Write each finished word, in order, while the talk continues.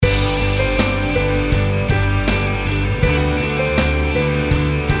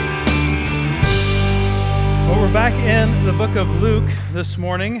book of Luke this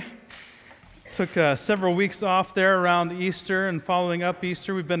morning. Took several weeks off there around Easter and following up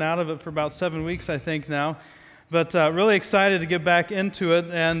Easter. We've been out of it for about 7 weeks, I think, now. But really excited to get back into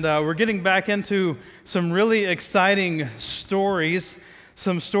it. And we're getting back into some really exciting stories,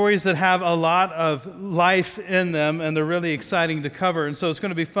 some stories that have a lot of life in them, and they're really exciting to cover. And so it's going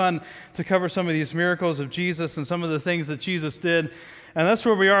to be fun to cover some of these miracles of Jesus and some of the things that Jesus did. And that's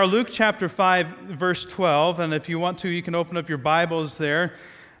where we are, Luke chapter 5, verse 12. And if you want to, you can open up your Bibles there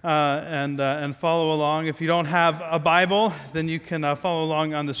and follow along. If you don't have a Bible, then you can follow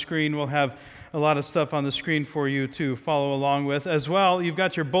along on the screen. We'll have a lot of stuff on the screen for you to follow along with. As well, you've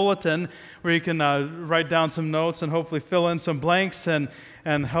got your bulletin where you can write down some notes and hopefully fill in some blanks and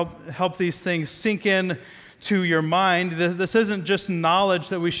help these things sink in to your mind. This isn't just knowledge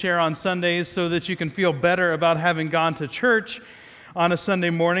that we share on Sundays so that you can feel better about having gone to church on a Sunday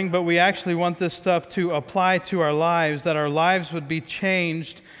morning, but we actually want this stuff to apply to our lives, that our lives would be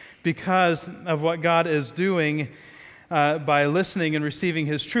changed because of what God is doing by listening and receiving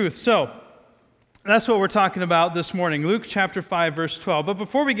His truth. So, that's what we're talking about this morning, Luke chapter 5, verse 12. But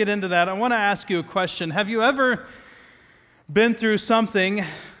before we get into that, I want to ask you a question. Have you ever been through something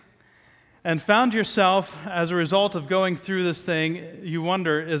and found yourself, as a result of going through this thing, you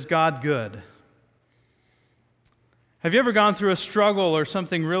wonder, is God good? Have you ever gone through a struggle or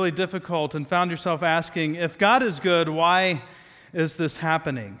something really difficult and found yourself asking, if God is good, why is this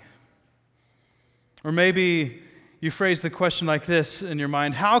happening? Or maybe you phrase the question like this in your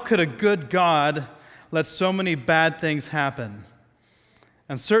mind: how could a good God let so many bad things happen?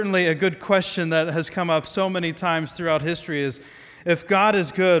 And certainly a good question that has come up so many times throughout history is, if God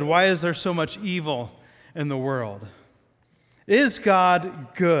is good, why is there so much evil in the world? Is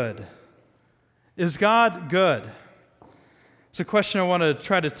God good? Is God good? It's a question I want to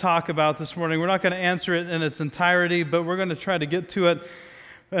try to talk about this morning. We're not going to answer it in its entirety, but we're going to try to get to it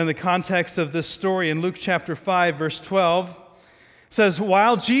in the context of this story. In Luke chapter 5, verse 12, it says,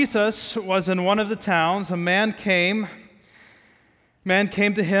 while Jesus was in one of the towns, a man came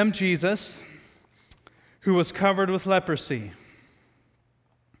to him, Jesus, who was covered with leprosy.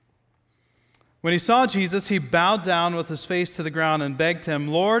 When he saw Jesus, he bowed down with his face to the ground and begged him,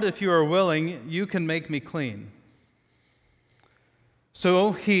 Lord, if you are willing, you can make me clean.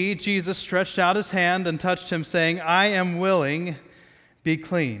 So he, Jesus, stretched out his hand and touched him, saying, I am willing, be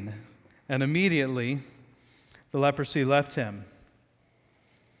clean. And immediately the leprosy left him.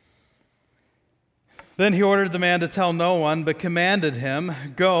 Then he ordered the man to tell no one, but commanded him,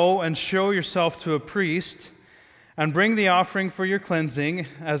 go and show yourself to a priest, and bring the offering for your cleansing,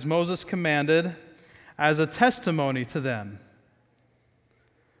 as Moses commanded, as a testimony to them.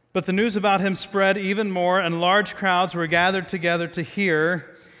 But the news about him spread even more, and large crowds were gathered together to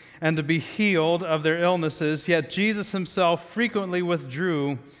hear and to be healed of their illnesses. Yet Jesus himself frequently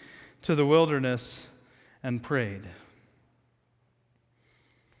withdrew to the wilderness and prayed.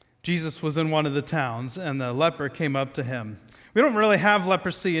 Jesus was in one of the towns, and the leper came up to him. We don't really have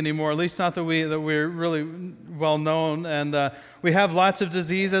leprosy anymore, at least not that we're really well known, and we have lots of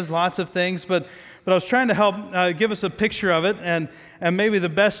diseases, lots of things, but I was trying to help give us a picture of it, and maybe the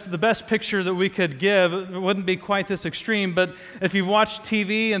best picture that we could give, it wouldn't be quite this extreme, but if you've watched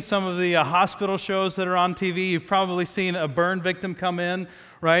TV and some of the hospital shows that are on TV, you've probably seen a burn victim come in,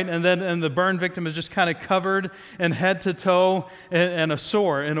 right? And the burn victim is just kind of covered in head to toe and a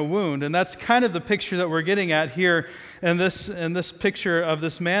sore and a wound. And that's kind of the picture that we're getting at here in this picture of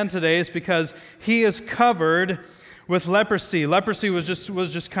this man today, is because he is covered with leprosy. Leprosy was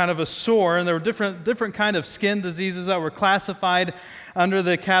just kind of a sore, and there were different kind of skin diseases that were classified under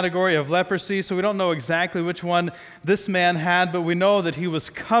the category of leprosy. So we don't know exactly which one this man had, but we know that he was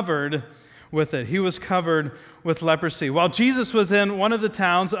covered with it. He was covered with leprosy. While Jesus was in one of the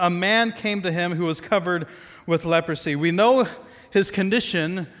towns, a man came to him who was covered with leprosy. We know his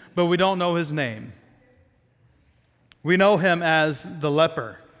condition, but we don't know his name. We know him as the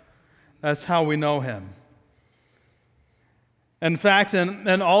leper. That's how we know him. In fact,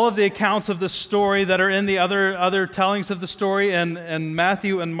 in all of the accounts of the story that are in the other tellings of the story, and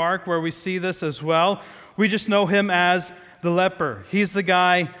Matthew and Mark, where we see this as well, we just know him as the leper. He's the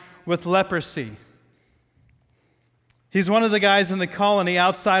guy with leprosy. He's one of the guys in the colony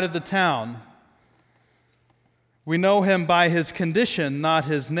outside of the town. We know him by his condition, not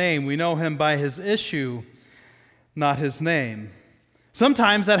his name. We know him by his issue, not his name.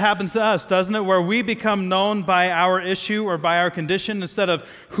 Sometimes that happens to us, doesn't it? Where we become known by our issue or by our condition instead of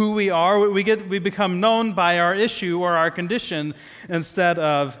who we are. We become known by our issue or our condition instead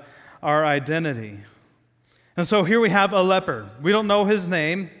of our identity. And so here we have a leper. We don't know his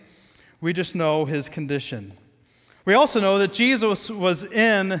name. We just know his condition. We also know that Jesus was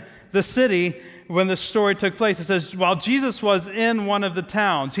in the city when this story took place. It says, while Jesus was in one of the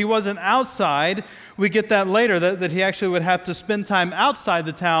towns, he wasn't outside. We get that later, that he actually would have to spend time outside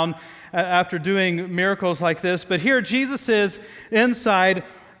the town after doing miracles like this. But here Jesus is inside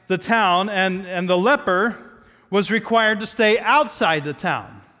the town, and the leper was required to stay outside the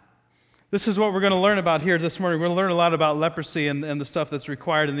town. This is what we're going to learn about here this morning. We're going to learn a lot about leprosy and the stuff that's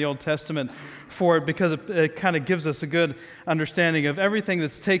required in the Old Testament for it, because it kind of gives us a good understanding of everything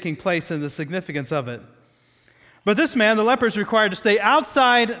that's taking place and the significance of it. But this man, the leper, is required to stay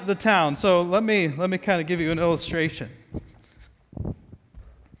outside the town. So let me kind of give you an illustration.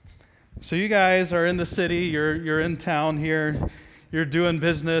 So you guys are in the city, you're in town here, you're doing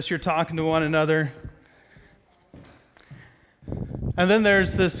business, you're talking to one another. And then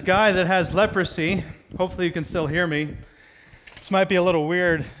there's this guy that has leprosy. Hopefully you can still hear me. This might be a little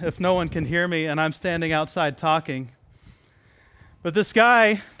weird if no one can hear me and I'm standing outside talking. But this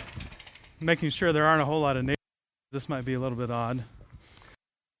guy, making sure there aren't a whole lot of neighbors, this might be a little bit odd.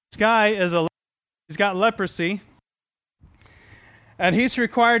 This guy he's got leprosy, and he's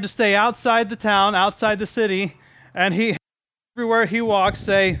required to stay outside the town, outside the city, and he, everywhere he walks,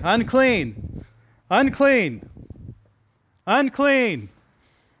 say, unclean, unclean, unclean,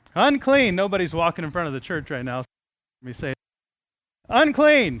 unclean. Nobody's walking in front of the church right now. Let me say,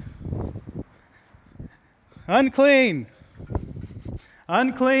 unclean, unclean,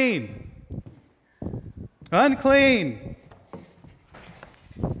 unclean, unclean,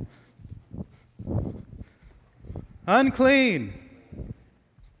 unclean,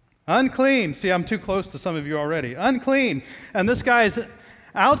 unclean. See, I'm too close to some of you already. Unclean. And this guy's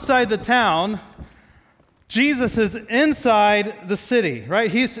outside the town. Jesus is inside the city, right?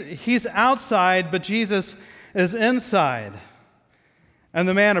 He's outside, but Jesus is inside. And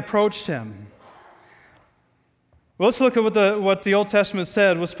the man approached him. Well, let's look at what the Old Testament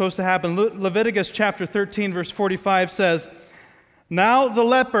said was supposed to happen. Leviticus chapter 13, verse 45 says, "Now the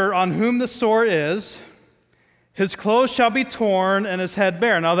leper on whom the sore is, his clothes shall be torn and his head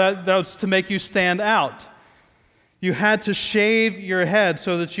bare." Now that's to make you stand out. You had to shave your head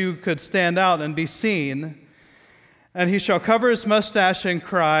so that you could stand out and be seen. "And he shall cover his mustache and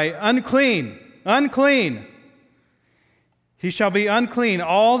cry, 'Unclean, unclean.' He shall be unclean.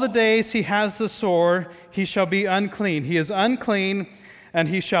 All the days he has the sore, he shall be unclean. He is unclean, and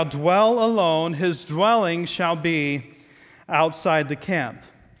he shall dwell alone. His dwelling shall be outside the camp."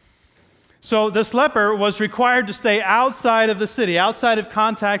 So this leper was required to stay outside of the city, outside of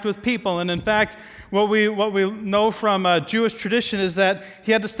contact with people. And in fact, what we know from Jewish tradition is that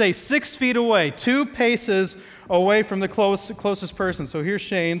he had to stay 6 feet away, 2 paces away from the closest person. So here's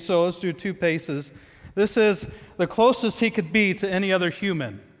Shane, so let's do 2 paces. This is the closest he could be to any other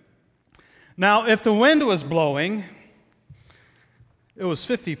human. Now, if the wind was blowing, it was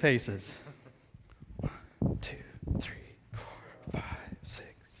 50 paces. 1, 2, 3, 4, 5, 6,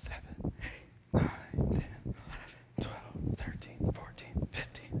 7, 8, 9, 10, 11, 12, 13, 14,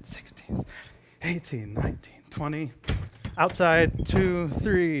 15, 16, 18, 19, 20. Outside, 2,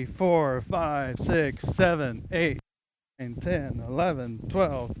 3, 4, 5, 6, 7, 8, 9, 10, 11,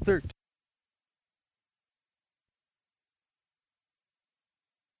 12, 13.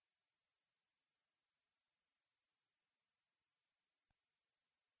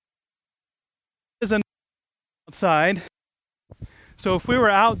 Is outside. So if we were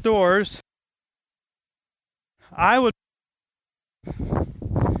outdoors, I would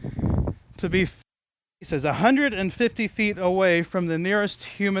to be, he says, 150 feet away from the nearest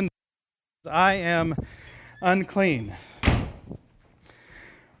human. I am unclean.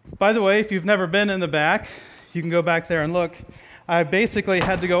 By the way, if you've never been in the back, you can go back there and look. I basically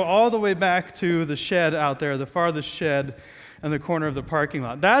had to go all the way back to the shed out there, the farthest shed in the corner of the parking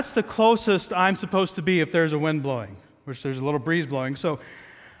lot. That's the closest I'm supposed to be if there's a wind blowing, which there's a little breeze blowing. So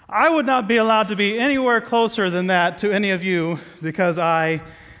I would not be allowed to be anywhere closer than that to any of you because I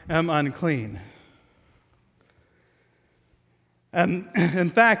am unclean. And in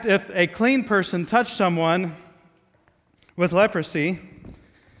fact, if a clean person touched someone with leprosy,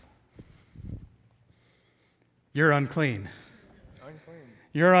 you're unclean.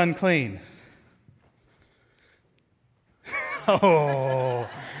 You're unclean. Oh,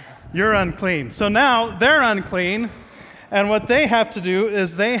 you're unclean. So now they're unclean, and what they have to do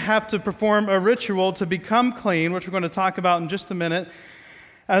is they have to perform a ritual to become clean, which we're going to talk about in just a minute.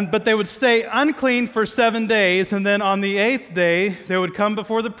 But they would stay unclean for 7 days, and then on the 8th day, they would come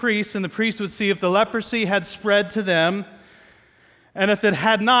before the priest, and the priest would see if the leprosy had spread to them. And if it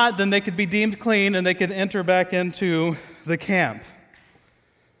had not, then they could be deemed clean, and they could enter back into the camp.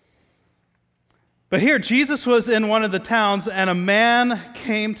 But here, Jesus was in one of the towns, and a man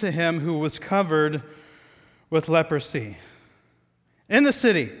came to him who was covered with leprosy. In the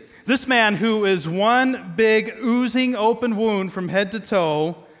city, this man who is one big oozing open wound from head to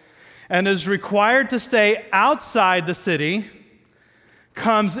toe and is required to stay outside the city,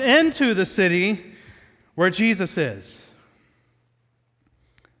 comes into the city where Jesus is.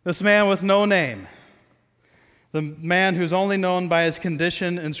 This man with no name, the man who's only known by his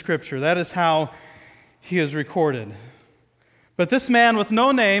condition in Scripture. That is how he is recorded. But this man with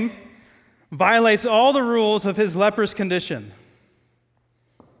no name violates all the rules of his leprous condition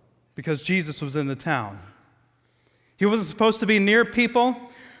because Jesus was in the town. He wasn't supposed to be near people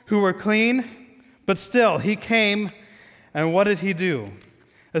who were clean, but still, he came, and what did he do?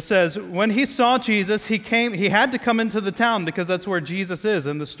 It says, when he saw Jesus, he had to come into the town because that's where Jesus is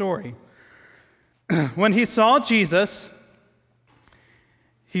in the story. When he saw Jesus,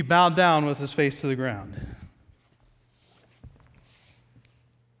 he bowed down with his face to the ground.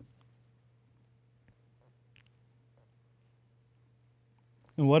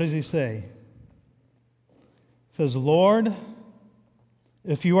 And what does he say? He says, Lord,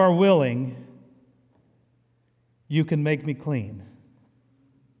 if you are willing, you can make me clean.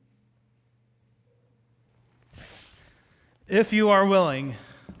 If you are willing,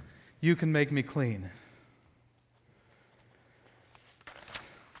 you can make me clean.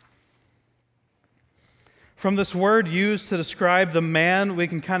 From this word used to describe the man, we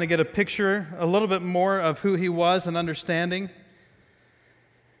can kind of get a picture, a little bit more of who he was and understanding.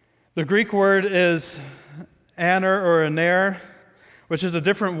 The Greek word is aner or aner, which is a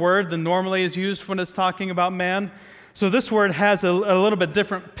different word than normally is used when it's talking about man. So this word has a little bit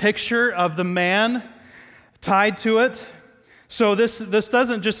different picture of the man tied to it. So this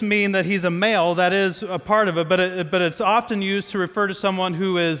doesn't just mean that he's a male, that is a part of it, but it's often used to refer to someone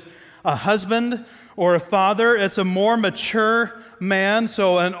who is a husband or a father. It's a more mature man,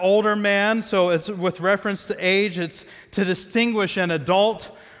 so an older man, so it's with reference to age. It's to distinguish an adult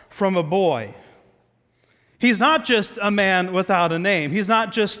from a boy. He's not just a man without a name. He's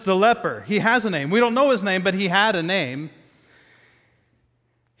not just the leper. He has a name. We don't know his name, but he had a name.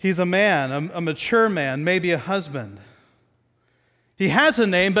 He's a man, a mature man, maybe a husband. He has a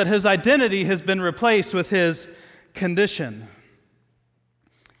name, but his identity has been replaced with his condition.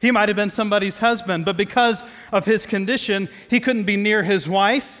 He might have been somebody's husband, but because of his condition, he couldn't be near his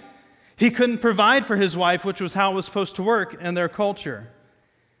wife. He couldn't provide for his wife, which was how it was supposed to work in their culture.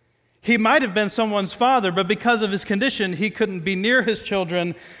 He might have been someone's father, but because of his condition, he couldn't be near his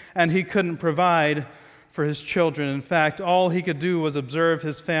children, and he couldn't provide for his children. In fact, all he could do was observe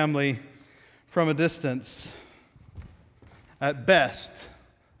his family from a distance, at best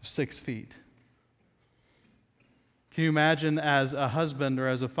 6 feet. Can you imagine as a husband or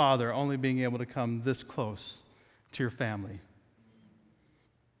as a father only being able to come this close to your family?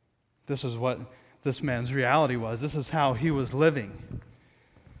 This is what this man's reality was. This is how he was living.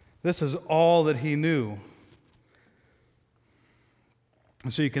 This is all that he knew.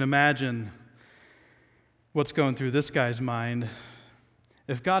 And so you can imagine what's going through this guy's mind.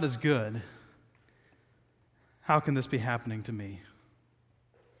 If God is good, how can this be happening to me?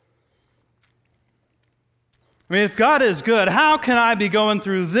 I mean, if God is good, how can I be going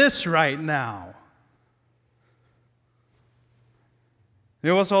through this right now? You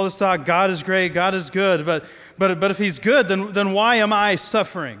know, what's all this talk? God is great, God is good, but if He's good, then why am I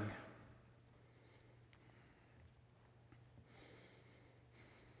suffering?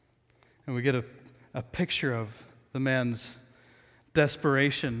 And we get a picture of the man's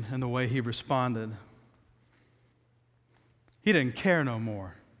desperation and the way he responded. He didn't care no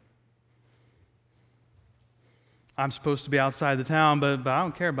more. I'm supposed to be outside the town, but I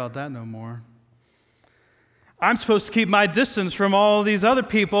don't care about that no more. I'm supposed to keep my distance from all these other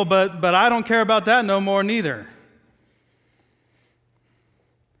people, but I don't care about that no more neither. Have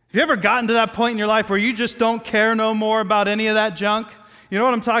you ever gotten to that point in your life where you just don't care no more about any of that junk? You know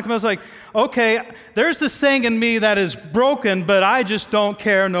what I'm talking about? It's like, okay, there's this thing in me that is broken, but I just don't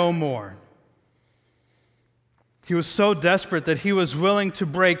care no more. He was so desperate that he was willing to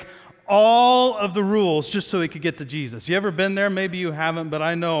break all of the rules just so he could get to Jesus. You ever been there? Maybe you haven't, but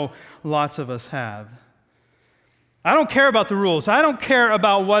I know lots of us have. I don't care about the rules. I don't care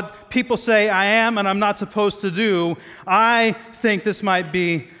about what people say I am and I'm not supposed to do. I think this might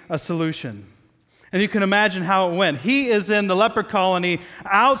be a solution. And you can imagine how it went. He is in the leper colony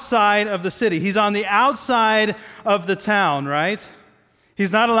outside of the city. He's on the outside of the town, right?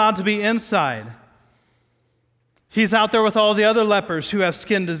 He's not allowed to be inside. He's out there with all the other lepers who have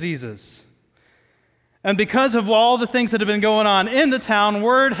skin diseases. And because of all the things that had been going on in the town,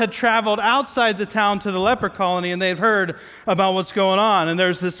 word had traveled outside the town to the leper colony, and they'd heard about what's going on. And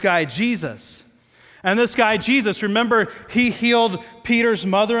there's this guy, Jesus. And this guy, Jesus, remember, he healed Peter's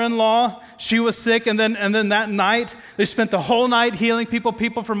mother-in-law. She was sick, and then that night, they spent the whole night healing people.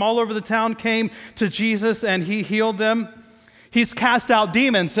 People from all over the town came to Jesus, and he healed them. He's cast out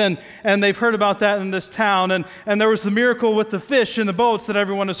demons, and they've heard about that in this town. And there was the miracle with the fish in the boats that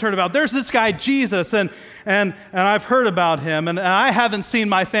everyone has heard about. There's this guy, Jesus, and I've heard about him. And I haven't seen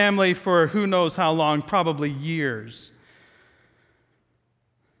my family for who knows how long, probably years.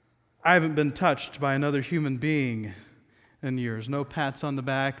 I haven't been touched by another human being in years. No pats on the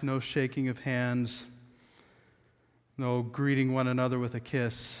back, no shaking of hands, no greeting one another with a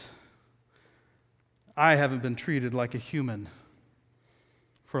kiss. I haven't been treated like a human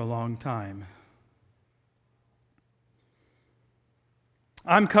for a long time.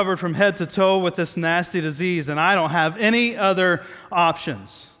 I'm covered from head to toe with this nasty disease, and I don't have any other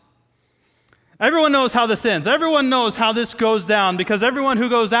options. Everyone knows how this ends. Everyone knows how this goes down, because everyone who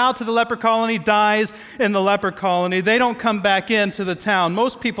goes out to the leper colony dies in the leper colony. They don't come back into the town.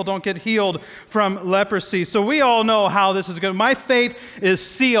 Most people don't get healed from leprosy. So we all know how this is going. My fate is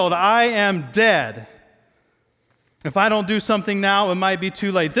sealed. I am dead. If I don't do something now, it might be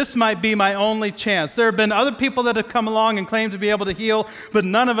too late. This might be my only chance. There have been other people that have come along and claimed to be able to heal, but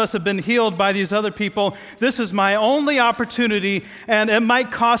none of us have been healed by these other people. This is my only opportunity, and it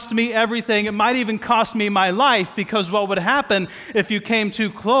might cost me everything. It might even cost me my life, because what would happen if you came too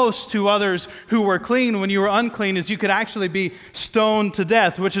close to others who were clean when you were unclean is you could actually be stoned to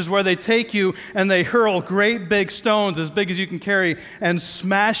death, which is where they take you and they hurl great big stones as big as you can carry and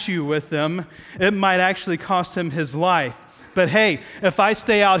smash you with them. It might actually cost him his life. But hey, if I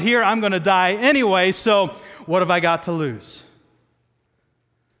stay out here, I'm going to die anyway, so what have I got to lose?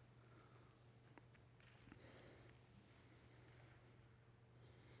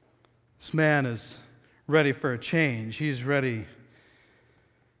 This man is ready for a change. He's ready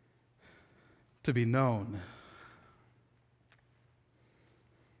to be known.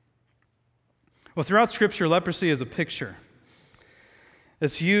 Well, throughout Scripture, leprosy is a picture.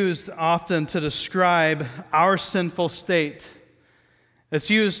 It's used often to describe our sinful state.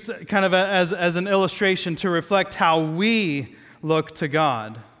 It's used kind of as an illustration to reflect how we look to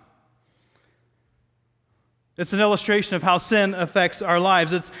God. It's an illustration of how sin affects our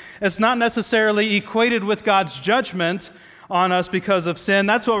lives. It's not necessarily equated with God's judgment on us because of sin.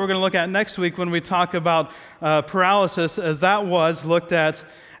 That's what we're going to look at next week when we talk about paralysis, as that was looked at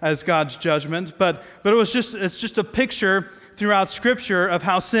as God's judgment. But it's just a picture throughout Scripture of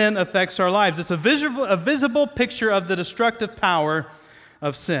how sin affects our lives. It's a visible picture of the destructive power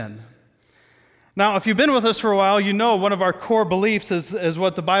of sin. Now, if you've been with us for a while, you know one of our core beliefs is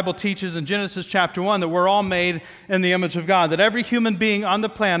what the Bible teaches in Genesis chapter 1, that we're all made in the image of God, that every human being on the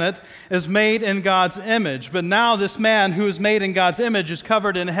planet is made in God's image. But now this man who is made in God's image is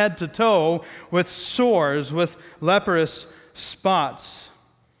covered in head to toe with sores, with leprous spots.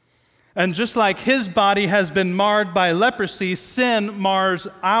 And just like his body has been marred by leprosy, sin mars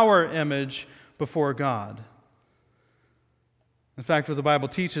our image before God. In fact, what the Bible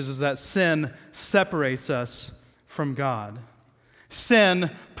teaches is that sin separates us from God. Sin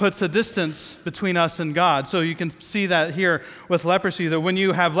puts a distance between us and God. So you can see that here with leprosy, that when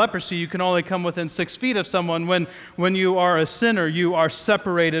you have leprosy, you can only come within 6 feet of someone. When you are a sinner, you are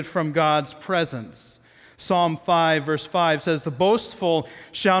separated from God's presence. Psalm 5, verse 5 says, "The boastful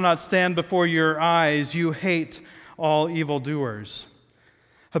shall not stand before your eyes. You hate all evildoers."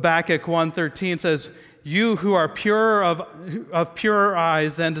 Habakkuk 1:13 says, "You who are purer of purer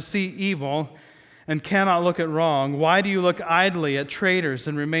eyes than to see evil and cannot look at wrong, why do you look idly at traitors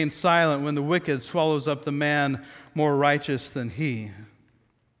and remain silent when the wicked swallows up the man more righteous than he?"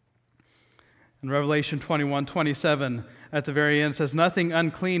 In Revelation 21:27, at the very end, says, "Nothing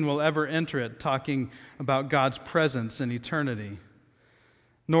unclean will ever enter it," talking about God's presence in eternity.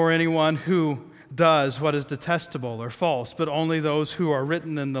 "Nor anyone who does what is detestable or false, but only those who are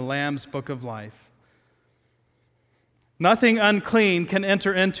written in the Lamb's book of life." Nothing unclean can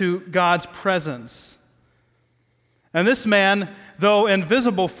enter into God's presence. And this man, though in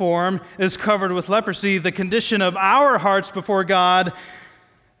visible form, is covered with leprosy. The condition of our hearts before God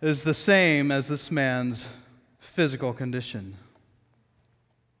is the same as this man's physical condition.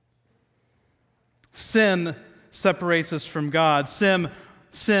 Sin separates us from God.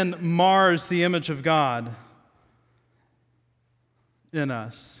 Sin mars the image of God in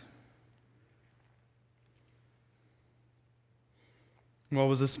us. What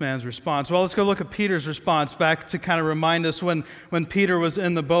was this man's response? Well, let's go look at Peter's response back to kind of remind us when Peter was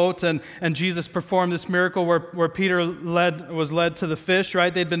in the boat and Jesus performed this miracle where Peter was led to the fish,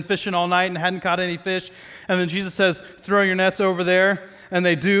 right? They'd been fishing all night and hadn't caught any fish. And then Jesus says, throw your nets over there. And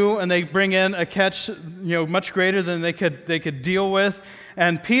they do, and they bring in a catch, much greater than they could deal with.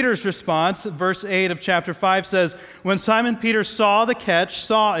 And Peter's response, verse 8 of chapter 5 says, when Simon Peter saw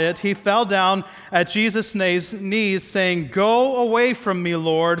it, he fell down at Jesus' knees, saying, go away from me,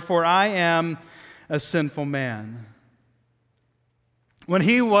 Lord, for I am a sinful man. When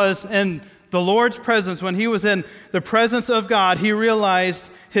he was in the Lord's presence, when he was in the presence of God, he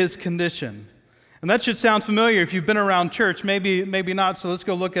realized his condition. And that should sound familiar if you've been around church, maybe not, so let's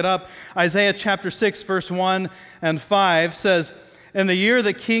go look it up. Isaiah chapter 6, verse 1 and 5 says, in the year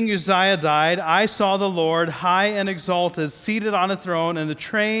that King Uzziah died, I saw the Lord high and exalted, seated on a throne, and the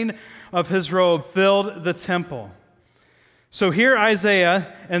train of his robe filled the temple. So here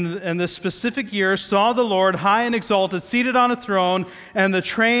Isaiah, in this specific year, saw the Lord high and exalted, seated on a throne, and the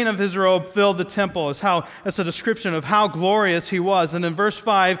train of his robe filled the temple. It's a description of how glorious he was. And in verse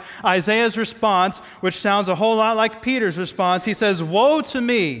 5, Isaiah's response, which sounds a whole lot like Peter's response, he says, woe to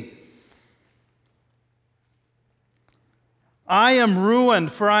me! I am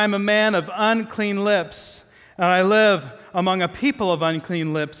ruined, for I am a man of unclean lips, and I live among a people of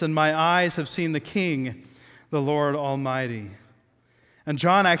unclean lips, and my eyes have seen the King, the Lord Almighty. And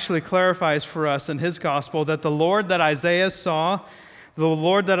John actually clarifies for us in his gospel that the Lord that Isaiah saw, the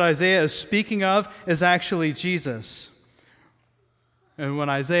Lord that Isaiah is speaking of, is actually Jesus. And when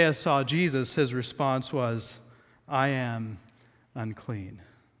Isaiah saw Jesus, his response was, I am unclean.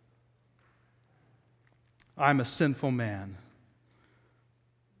 I'm a sinful man.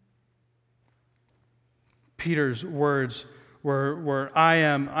 Peter's words were I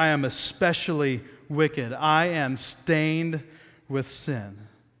am especially wicked. I am stained with sin.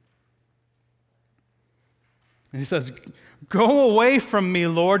 And he says, go away from me,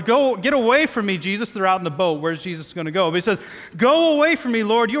 Lord. Get away from me, Jesus. They're out in the boat. Where's Jesus going to go? But he says, go away from me,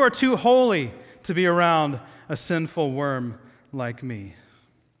 Lord. You are too holy to be around a sinful worm like me.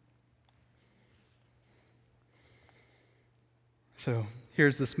 So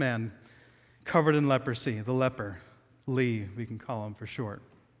here's this man covered in leprosy, the leper, Lee, we can call him for short.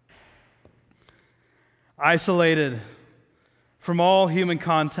 Isolated from all human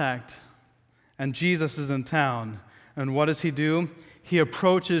contact, and Jesus is in town. And what does he do? He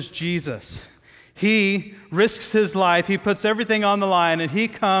approaches Jesus. He risks his life. He puts everything on the line, and he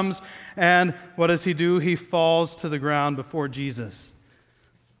comes, and what does he do? He falls to the ground before Jesus.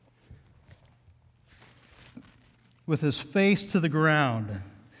 With his face to the ground.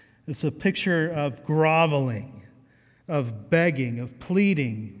 It's a picture of groveling, of begging, of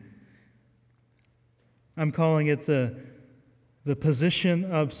pleading. I'm calling it the position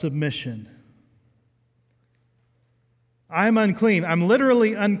of submission. I'm unclean. I'm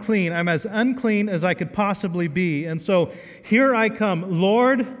literally unclean. I'm as unclean as I could possibly be. And so here I come,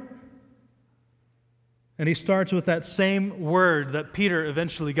 Lord. And he starts with that same word that Peter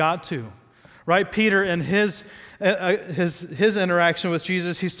eventually got to. Right? Peter, in his interaction with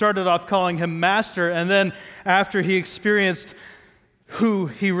Jesus, he started off calling him Master, and then after he experienced who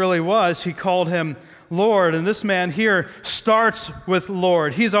he really was, he called him Lord. And this man here starts with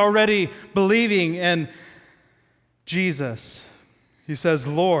Lord. He's already believing in Jesus. He says,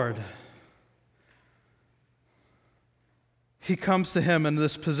 Lord. He comes to him in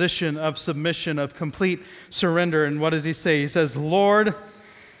this position of submission, of complete surrender. And what does he say? He says, Lord,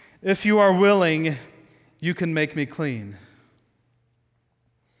 if you are willing, you can make me clean.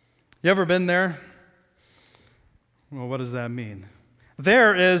 You ever been there? Well, what does that mean?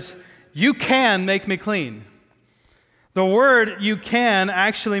 There is, you can make me clean. The word you can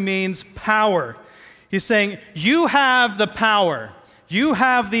actually means power. He's saying, you have the power. You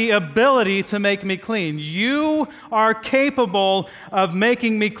have the ability to make me clean. You are capable of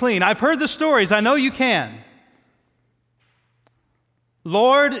making me clean. I've heard the stories. I know you can.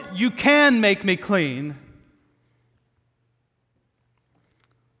 Lord, you can make me clean,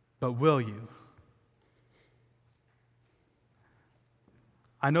 but will you?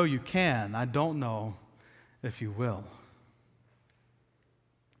 I know you can. I don't know if you will.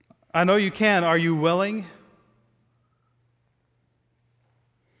 I know you can. Are you willing?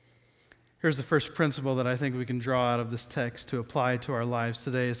 Here's the first principle that I think we can draw out of this text to apply to our lives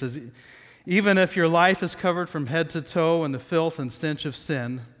today. It says, even if your life is covered from head to toe in the filth and stench of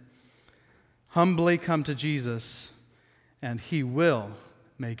sin, humbly come to Jesus, and He will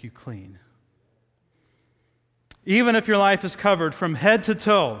make you clean. Even if your life is covered from head to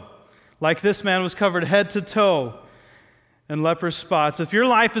toe, like this man was covered head to toe and leper spots. If your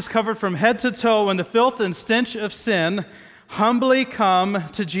life is covered from head to toe in the filth and stench of sin, humbly come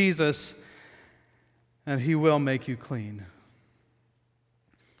to Jesus, and He will make you clean.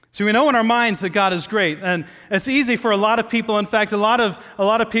 So we know in our minds that God is great, and it's easy for a lot of people. In fact, a lot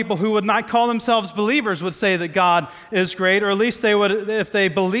of people who would not call themselves believers would say that God is great, or at least they would, if they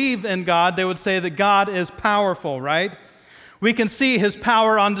believe in God, they would say that God is powerful, right? We can see His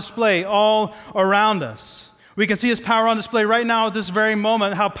power on display all around us. We can see His power on display right now at this very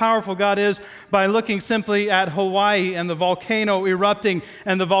moment, how powerful God is, by looking simply at Hawaii and the volcano erupting,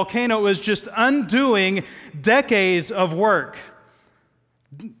 and the volcano is just undoing decades of work.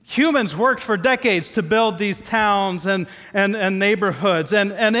 Humans worked for decades to build these towns and neighborhoods.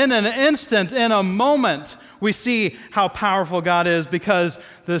 And in an instant, in a moment, we see how powerful God is, because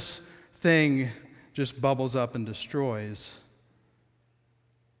this thing just bubbles up and destroys.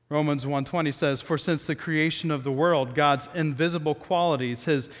 Romans 1:20 says, "For since the creation of the world, God's invisible qualities,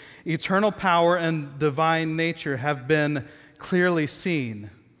 His eternal power and divine nature have been clearly seen,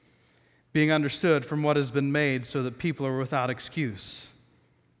 being understood from what has been made, so that people are without excuse."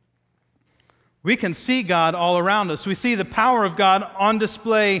 We can see God all around us. We see the power of God on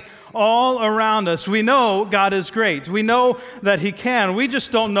display all around us. We know God is great. We know that He can. We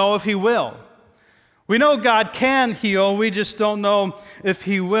just don't know if He will. We know God can heal. We just don't know if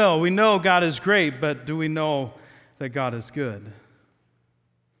He will. We know God is great, but do we know that God is good?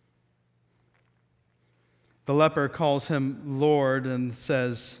 The leper calls Him Lord and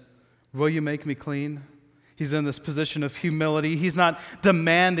says, "Will you make me clean?" He's in this position of humility. He's not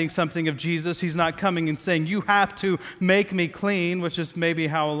demanding something of Jesus. He's not coming and saying, "You have to make me clean," which is maybe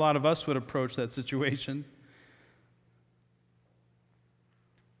how a lot of us would approach that situation.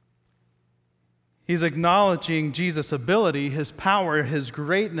 He's acknowledging Jesus' ability, His power, His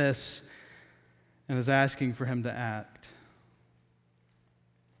greatness, and is asking for Him to act.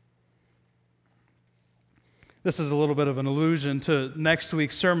 This is a little bit of an allusion to next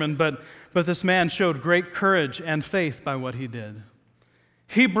week's sermon, but this man showed great courage and faith by what he did.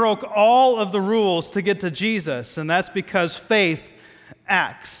 He broke all of the rules to get to Jesus, and that's because faith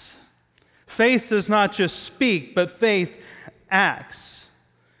acts. Faith does not just speak, but faith acts.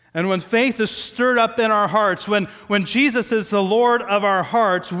 And when faith is stirred up in our hearts, when Jesus is the Lord of our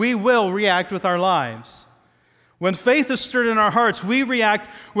hearts, we will react with our lives. When faith is stirred in our hearts, we react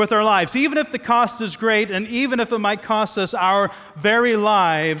with our lives. Even if the cost is great, and even if it might cost us our very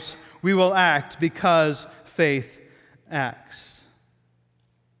lives, we will act because faith acts.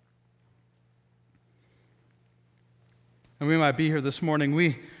 And we might be here this morning.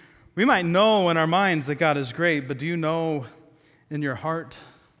 We might know in our minds that God is great, but do you know in your heart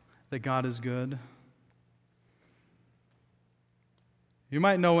that God is good? You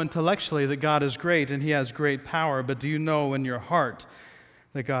might know intellectually that God is great and He has great power, but do you know in your heart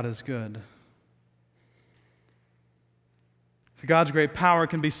that God is good? So God's great power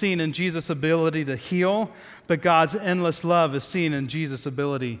can be seen in Jesus' ability to heal, but God's endless love is seen in Jesus'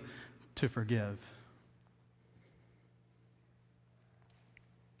 ability to forgive.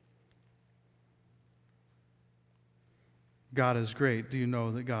 God is great. Do you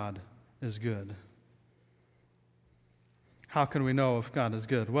know that God is good? How can we know if God is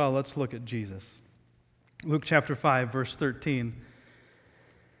good? Well, let's look at Jesus. Luke chapter 5, verse 13.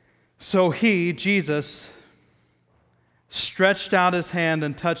 So He, Jesus, stretched out His hand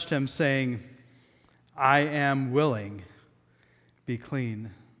and touched him, saying, "I am willing, be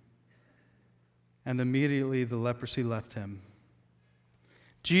clean." And immediately the leprosy left him.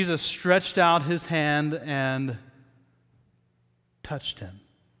 Jesus stretched out His hand and touched him.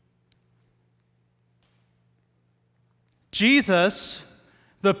 Jesus,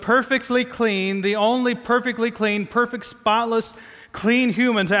 the perfectly clean, the only perfectly clean, perfect, spotless, clean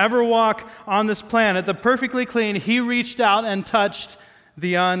human to ever walk on this planet, the perfectly clean, He reached out and touched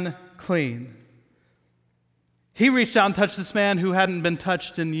the unclean. He reached out and touched this man who hadn't been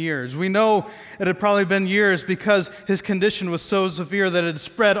touched in years. We know it had probably been years because his condition was so severe that it had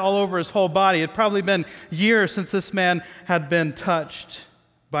spread all over his whole body. It had probably been years since this man had been touched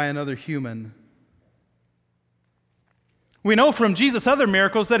by another human. We know from Jesus' other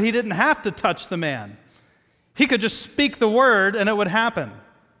miracles that He didn't have to touch the man. He could just speak the word and it would happen.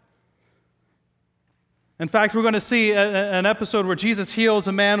 In fact, we're going to see an episode where Jesus heals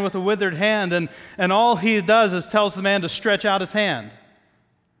a man with a withered hand, and all He does is tells the man to stretch out his hand.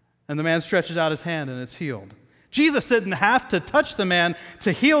 And the man stretches out his hand and it's healed. Jesus didn't have to touch the man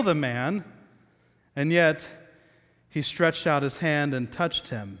to heal the man, and yet He stretched out His hand and touched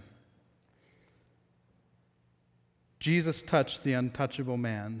him. Jesus touched the untouchable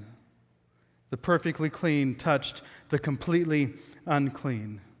man. The perfectly clean touched the completely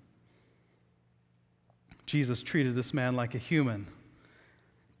unclean. Jesus treated this man like a human,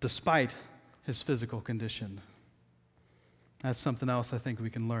 despite his physical condition. That's something else I think we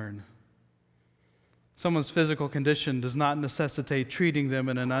can learn. Someone's physical condition does not necessitate treating them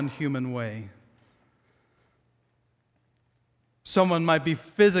in an unhuman way. Someone might be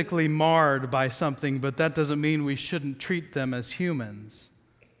physically marred by something, but that doesn't mean we shouldn't treat them as humans.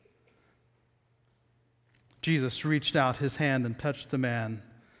 Jesus reached out his hand and touched the man.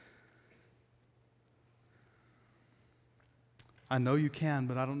 I know you can,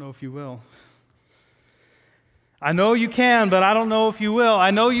 but I don't know if you will. I know you can, but I don't know if you will. I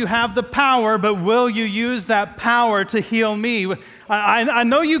know you have the power, but will you use that power to heal me? I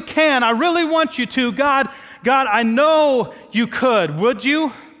know you can. I really want you to. God, I know you could. Would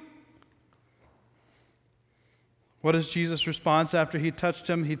you? What is Jesus' response after he touched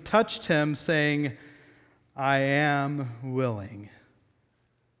him? He touched him saying, I am willing.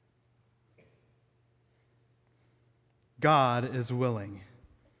 God is willing.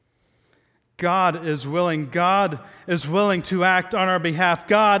 God is willing. God is willing to act on our behalf.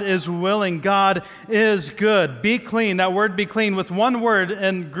 God is willing. God is good. Be clean. That word be clean, with one word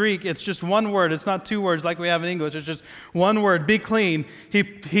in Greek, it's just one word. It's not two words like we have in English. It's just one word, be clean.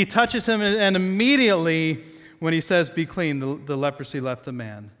 He touches him, and immediately when he says be clean, the leprosy left the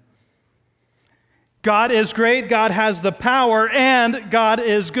man. God is great. God has the power, and God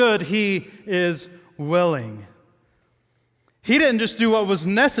is good. He is willing. He didn't just do what was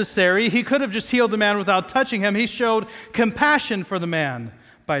necessary. He could have just healed the man without touching him. He showed compassion for the man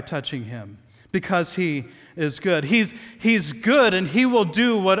by touching him because he is good. He's good, and he will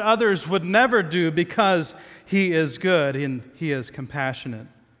do what others would never do because he is good and he is compassionate.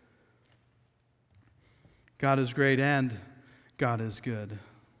 God is great and God is good.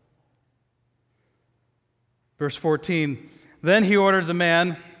 Verse 14, then he ordered the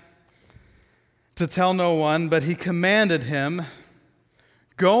man to tell no one, but he commanded him,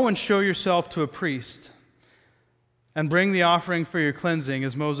 go and show yourself to a priest and bring the offering for your cleansing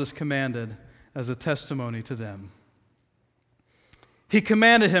as Moses commanded as a testimony to them. He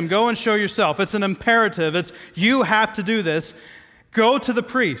commanded him, go and show yourself. It's an imperative. It's you have to do this. Go to the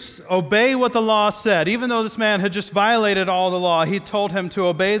priest. Obey what the law said. Even though this man had just violated all the law, he told him to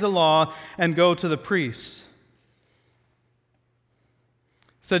obey the law and go to the priest.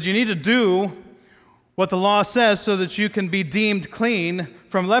 He said, you need to do what the law says so that you can be deemed clean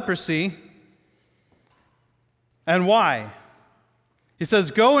from leprosy. And why? He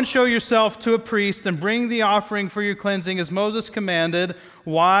says, go and show yourself to a priest and bring the offering for your cleansing as Moses commanded.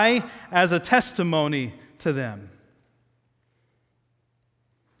 Why? As a testimony to them.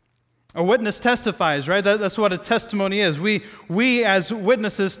 A witness testifies, right? That's what a testimony is. We as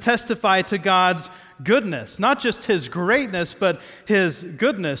witnesses testify to God's goodness, not just His greatness, but His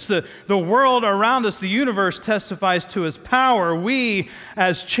goodness. The world around us, the universe, testifies to His power. We,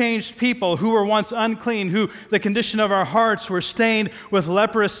 as changed people who were once unclean, who the condition of our hearts were stained with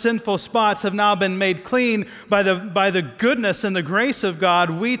leprous, sinful spots, have now been made clean by the goodness and the grace of God.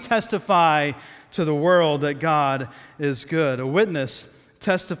 We testify to the world that God is good. A witness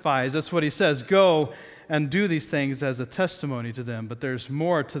testifies. That's what he says. Go and do these things as a testimony to them. But there's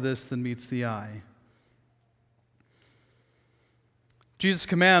more to this than meets the eye. Jesus'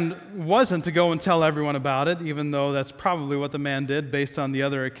 command wasn't to go and tell everyone about it, even though that's probably what the man did based on the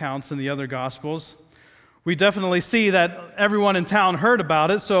other accounts in the other Gospels. We definitely see that everyone in town heard about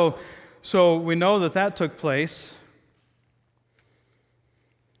it, so we know that took place.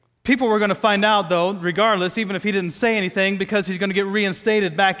 People were going to find out, though, regardless, even if he didn't say anything, because he's going to get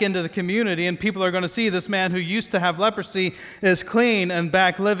reinstated back into the community, and people are going to see this man who used to have leprosy is clean and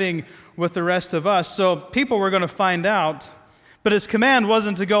back living with the rest of us. So people were going to find out. But his command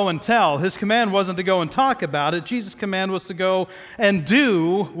wasn't to go and tell. His command wasn't to go and talk about it. Jesus' command was to go and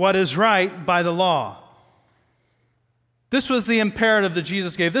do what is right by the law. This was the imperative that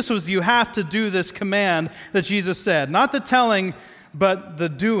Jesus gave. This was, you have to do this command that Jesus said. Not the telling, but the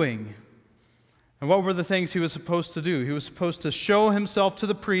doing. And what were the things he was supposed to do? He was supposed to show himself to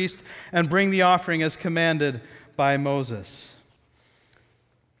the priest and bring the offering as commanded by Moses.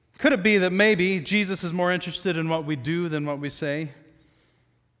 Could it be that maybe Jesus is more interested in what we do than what we say?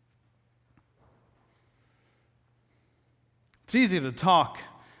 It's easy to talk.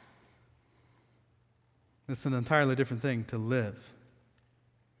 It's an entirely different thing to live.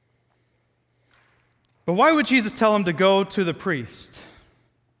 But why would Jesus tell him to go to the priest?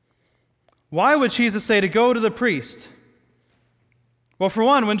 Why would Jesus say to go to the priest? Well, for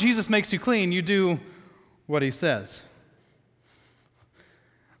one, when Jesus makes you clean, you do what he says.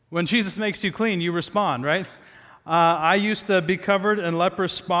 When Jesus makes you clean, you respond, right? I used to be covered in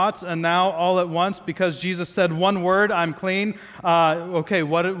leprous spots, and now all at once, because Jesus said one word, I'm clean. Okay,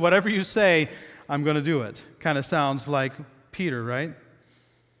 whatever you say, I'm going to do it. Kind of sounds like Peter, right?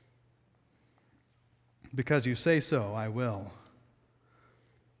 Because you say so, I will.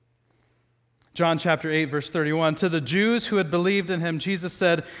 John chapter 8, verse 31, to the Jews who had believed in him, Jesus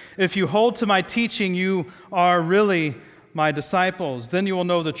said, if you hold to my teaching, you are really my disciples. Then you will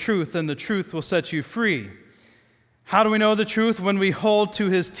know the truth, and the truth will set you free. How do we know the truth? When we hold to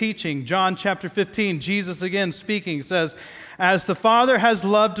his teaching. John chapter 15, Jesus again speaking says, as the Father has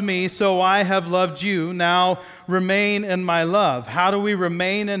loved me, so I have loved you. Now remain in my love. How do we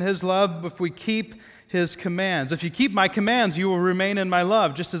remain in his love? If we keep his commands. If you keep my commands, you will remain in my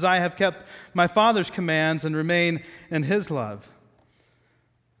love, just as I have kept my Father's commands and remain in his love.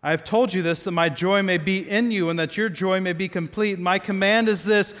 I have told you this, that my joy may be in you and that your joy may be complete. My command is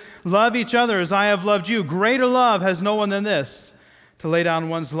this, love each other as I have loved you. Greater love has no one than this, to lay down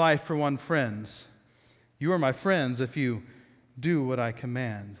one's life for one's friends. You are my friends if you do what I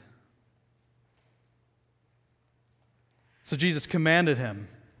command. So Jesus commanded him.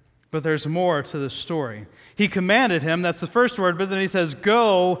 But there's more to the story. He commanded him, that's the first word, but then he says,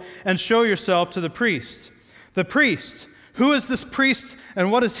 go and show yourself to the priest. The priest. Who is this priest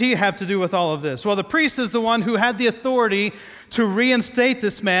and what does he have to do with all of this? Well, the priest is the one who had the authority to reinstate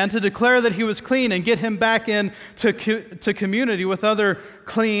this man, to declare that he was clean and get him back to community with other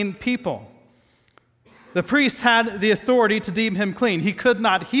clean people. The priest had the authority to deem him clean. He could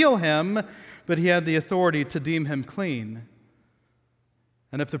not heal him, but he had the authority to deem him clean.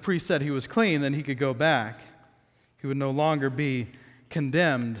 And if the priest said he was clean, then he could go back. He would no longer be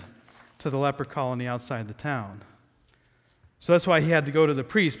condemned to the leper colony outside the town. So that's why he had to go to the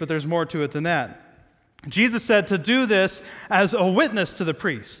priest, but there's more to it than that. Jesus said to do this as a witness to the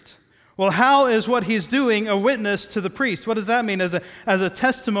priest. Well, how is what he's doing a witness to the priest? What does that mean as a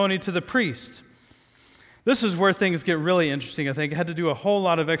testimony to the priest? This is where things get really interesting, I think. I had to do a whole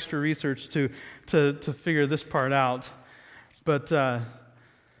lot of extra research to figure this part out. But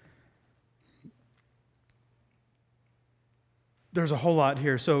there's a whole lot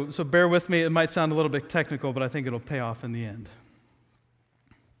here, so bear with me. It might sound a little bit technical, but I think it'll pay off in the end.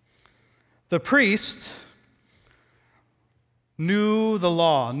 The priest knew the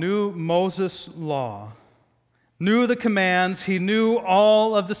law, knew Moses' law, knew the commands. He knew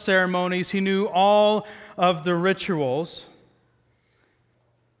all of the ceremonies. He knew all of the rituals.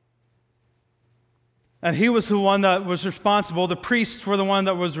 And he was the one that was responsible. The priests were the ones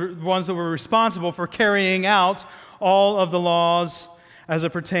that were responsible for carrying out all of the laws as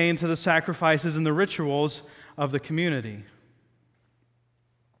it pertained to the sacrifices and the rituals of the community.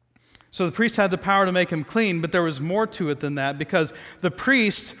 So the priest had the power to make him clean, but there was more to it than that, because the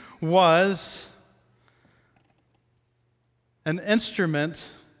priest was an instrument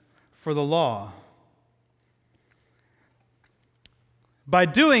for the law. By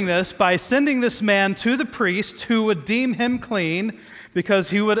doing this, by sending this man to the priest who would deem him clean, because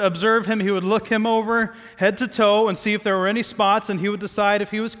he would observe him, he would look him over head to toe and see if there were any spots, and he would decide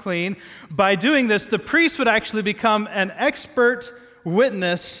if he was clean. By doing this, the priest would actually become an expert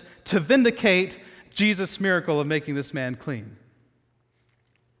witness to vindicate Jesus' miracle of making this man clean.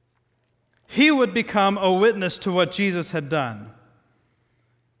 He would become a witness to what Jesus had done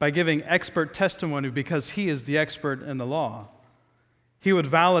by giving expert testimony, because he is the expert in the law. He would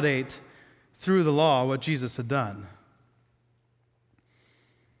validate through the law what Jesus had done.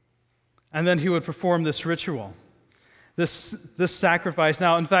 And then he would perform this ritual, this sacrifice.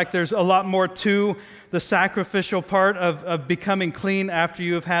 Now, in fact, there's a lot more to the sacrificial part of becoming clean after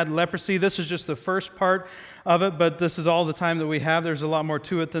you have had leprosy. This is just the first part of it, but this is all the time that we have. There's a lot more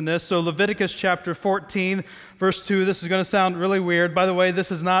to it than this. So Leviticus chapter 14, verse 2, this is going to sound really weird. By the way,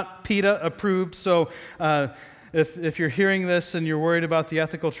 this is not PETA approved, so if you're hearing this and you're worried about the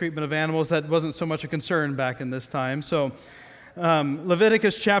ethical treatment of animals, that wasn't so much a concern back in this time. So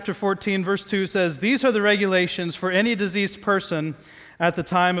Leviticus chapter 14, verse 2 says, these are the regulations for any diseased person at the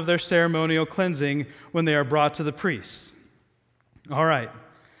time of their ceremonial cleansing when they are brought to the priest. All right.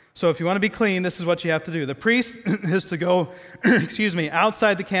 So if you want to be clean, this is what you have to do. The priest is to go,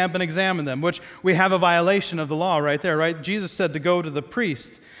 outside the camp and examine them, which we have a violation of the law right there, right? Jesus said to go to the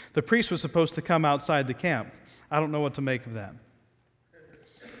priest. The priest was supposed to come outside the camp. I don't know what to make of that.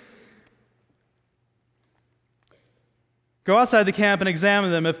 Go outside the camp and examine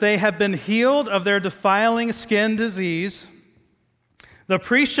them. If they have been healed of their defiling skin disease, the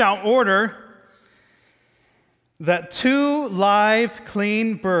priest shall order that 2 live,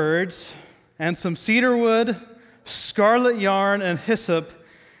 clean birds and some cedar wood, scarlet yarn, and hyssop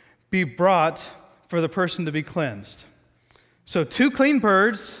be brought for the person to be cleansed. So 2 clean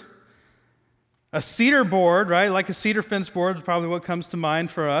birds, a cedar board, right? Like a cedar fence board is probably what comes to mind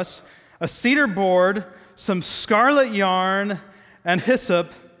for us. A cedar board, some scarlet yarn, and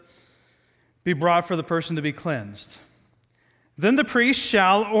hyssop be brought for the person to be cleansed. Then the priest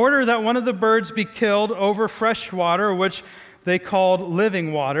shall order that one of the birds be killed over fresh water, which they called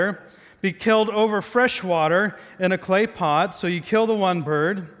living water, be killed over fresh water in a clay pot. So you kill the one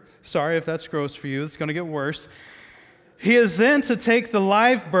bird. Sorry if that's gross for you. It's going to get worse. He is then to take the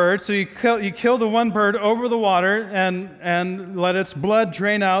live bird. So you kill the one bird over the water and let its blood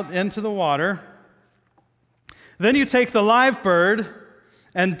drain out into the water. Then you take the live bird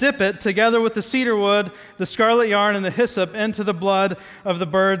and dip it together with the cedar wood, the scarlet yarn, and the hyssop into the blood of the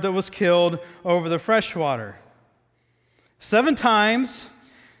bird that was killed over the fresh water. 7 times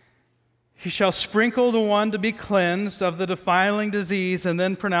he shall sprinkle the one to be cleansed of the defiling disease and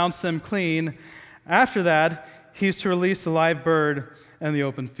then pronounce them clean. After that, he is to release the live bird in the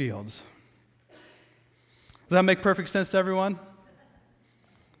open fields. Does that make perfect sense to everyone?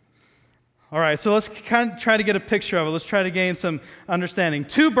 All right, so let's kind of try to get a picture of it. Let's try to gain some understanding.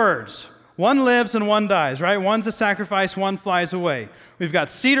 2 birds. One lives and one dies, right? One's a sacrifice, one flies away. We've got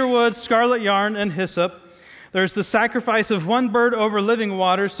cedar wood, scarlet yarn, and hyssop. There's the sacrifice of one bird over living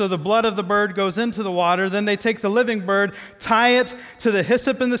water, so the blood of the bird goes into the water. Then they take the living bird, tie it to the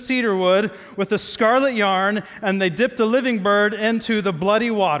hyssop and the cedar wood with the scarlet yarn, and they dip the living bird into the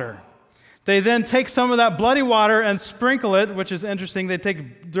bloody water. They then take some of that bloody water and sprinkle it, which is interesting. They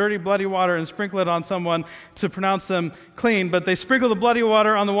take dirty, bloody water and sprinkle it on someone to pronounce them clean. But they sprinkle the bloody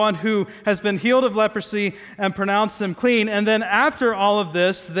water on the one who has been healed of leprosy and pronounce them clean. And then after all of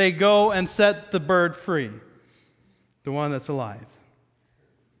this, they go and set the bird free, the one that's alive.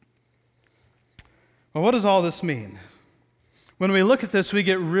 Well, what does all this mean? When we look at this, we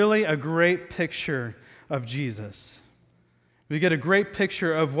get really a great picture of Jesus. We get a great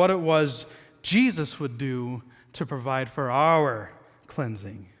picture of what it was Jesus would do to provide for our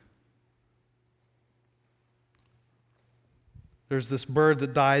cleansing. There's this bird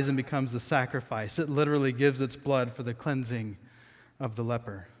that dies and becomes the sacrifice. It literally gives its blood for the cleansing of the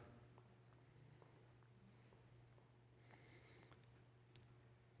leper.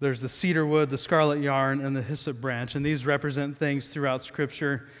 There's the cedar wood, the scarlet yarn, and the hyssop branch, and these represent things throughout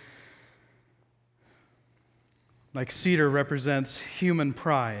Scripture. Like cedar represents human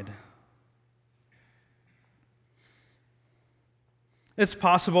pride. It's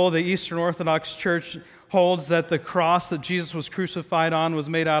possible the Eastern Orthodox Church holds that the cross that Jesus was crucified on was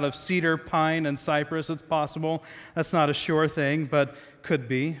made out of cedar, pine, and cypress. It's possible. That's not a sure thing, but could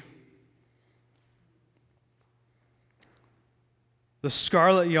be. The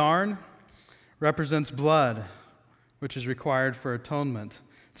scarlet yarn represents blood, which is required for atonement.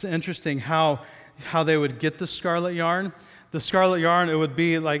 It's interesting how they would get the scarlet yarn. The scarlet yarn, it would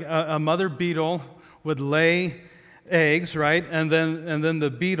be like a mother beetle would lay eggs, right? And then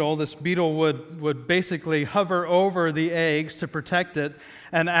the beetle, this beetle would basically hover over the eggs to protect it.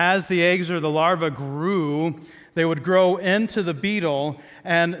 And as the eggs or the larva grew, they would grow into the beetle,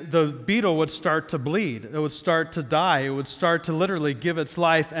 and the beetle would start to bleed. It would start to die. It would start to literally give its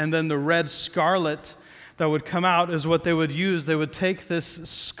life, and then the red scarlet that would come out is what they would use. They would take this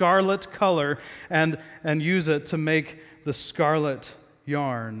scarlet color and use it to make the scarlet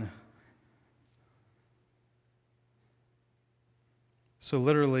yarn. So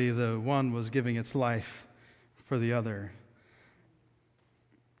literally, the one was giving its life for the other.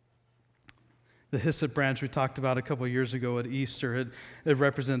 The hyssop branch we talked about a couple years ago at Easter, it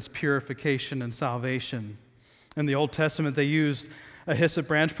represents purification and salvation. In the Old Testament, they used a hyssop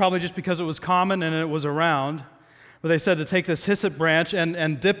branch, probably just because it was common and it was around. But they said to take this hyssop branch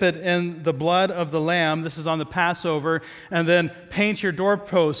and dip it in the blood of the lamb. This is on the Passover. And then paint your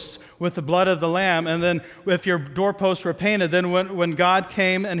doorposts with the blood of the lamb. And then if your doorposts were painted, then when God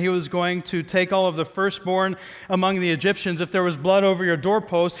came and he was going to take all of the firstborn among the Egyptians, if there was blood over your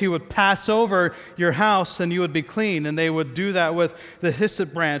doorpost, he would pass over your house and you would be clean. And they would do that with the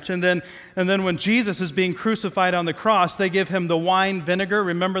hyssop branch. And then when Jesus is being crucified on the cross, they give him the wine vinegar.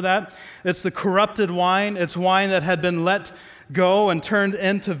 Remember that? It's the corrupted wine. It's wine that had been let go and turned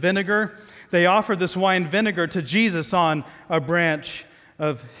into vinegar. They offered this wine vinegar to Jesus on a branch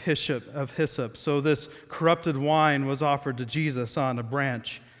of hyssop. So this corrupted wine was offered to Jesus on a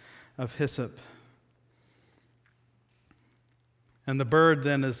branch of hyssop. And the bird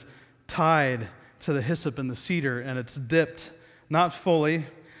then is tied to the hyssop and the cedar, and it's dipped, not fully,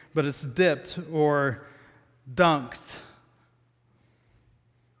 but it's dipped or dunked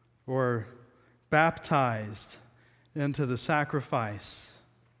or baptized into the sacrifice.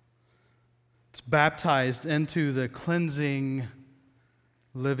 It's baptized into the cleansing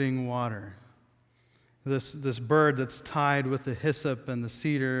living water. This bird that's tied with the hyssop and the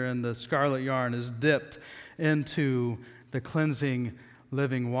cedar and the scarlet yarn is dipped into the cleansing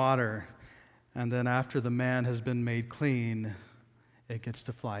living water. And then after the man has been made clean, it gets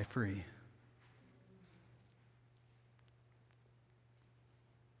to fly free.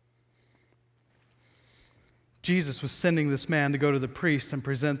 Jesus was sending this man to go to the priest and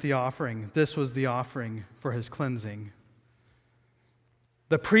present the offering. This was the offering for his cleansing.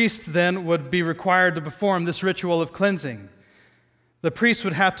 The priest then would be required to perform this ritual of cleansing. The priest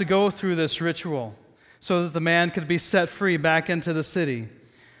would have to go through this ritual so that the man could be set free back into the city.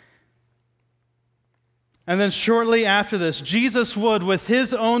 And then shortly after this, Jesus would, with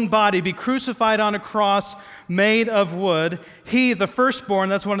his own body, be crucified on a cross made of wood. He, the firstborn,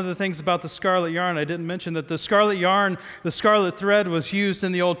 that's one of the things about the scarlet yarn. I didn't mention that the scarlet yarn, the scarlet thread, was used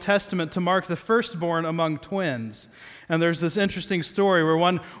in the Old Testament to mark the firstborn among twins. And there's this interesting story where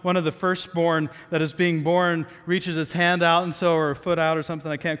one of the firstborn that is being born reaches his hand out or a foot out or something,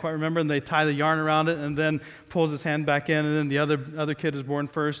 I can't quite remember, and they tie the yarn around it and then pulls his hand back in, and then the other kid is born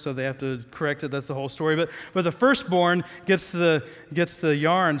first, so they have to correct it. That's the whole story. But the firstborn gets the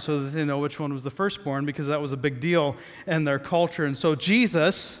yarn so that they know which one was the firstborn, because that was a big deal in their culture. And so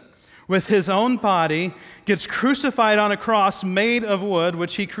Jesus, with his own body, gets crucified on a cross made of wood,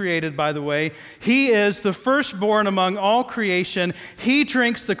 which he created, by the way. He is the firstborn among all creation. He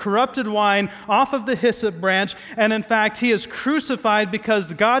drinks the corrupted wine off of the hyssop branch, and in fact, he is crucified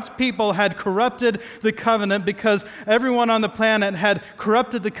because God's people had corrupted the covenant, because everyone on the planet had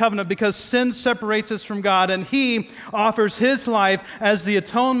corrupted the covenant, because sin separates us from God, and he offers his life as the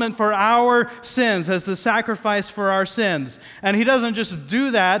atonement for our sins, as the sacrifice for our sins. And he doesn't just do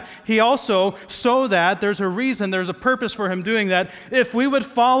that, he also, so that there's a reason, there's a purpose for him doing that. If we would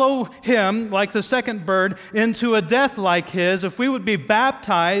follow him, like the second bird, into a death like his, if we would be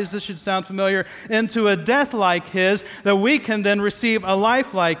baptized, this should sound familiar, into a death like his, that we can then receive a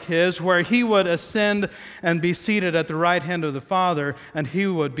life like his, where he would ascend and be seated at the right hand of the Father, and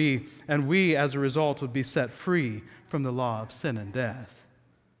we as a result would be set free from the law of sin and death.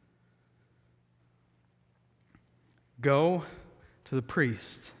 Go to the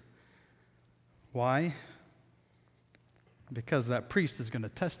priest. Why? Because that priest is going to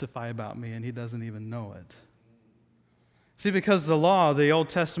testify about me, and he doesn't even know it. See, because the law, the Old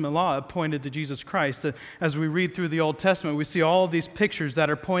Testament law, pointed to Jesus Christ. As we read through the Old Testament, we see all of these pictures that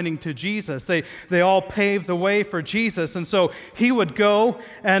are pointing to Jesus. They all pave the way for Jesus. And so he would go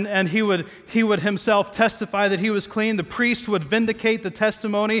and he would himself testify that he was clean. The priest would vindicate the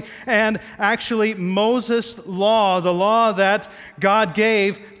testimony. And actually, Moses' law, the law that God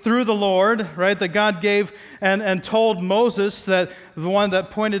gave through the Lord, right, that God gave and told Moses, that the one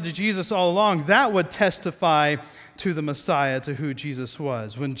that pointed to Jesus all along, that would testify to the Messiah, to who Jesus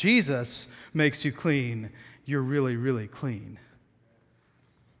was. When Jesus makes you clean, you're really, really clean.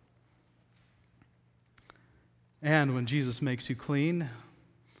 And when Jesus makes you clean,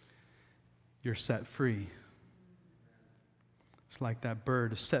 you're set free. It's like that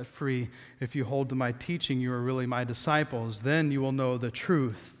bird is set free. If you hold to my teaching, you are really my disciples. Then you will know the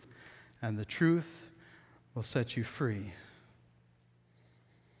truth, and the truth will set you free.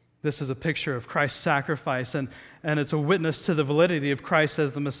 This is a picture of Christ's sacrifice, and it's a witness to the validity of Christ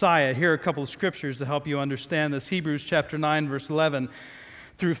as the Messiah. Here are a couple of scriptures to help you understand this. Hebrews chapter 9, verse 11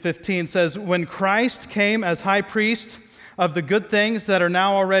 through 15 says, "When Christ came as high priest of the good things that are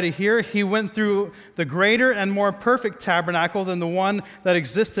now already here, he went through the greater and more perfect tabernacle than the one that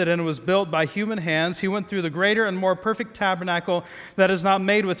existed and was built by human hands. He went through the greater and more perfect tabernacle that is not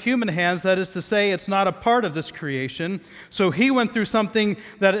made with human hands, that is to say, it's not a part of this creation. So he went through something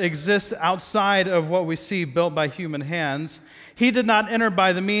that exists outside of what we see built by human hands. He did not enter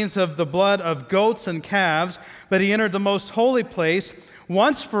by the means of the blood of goats and calves, but he entered the most holy place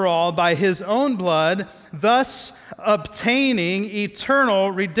once for all by his own blood, thus obtaining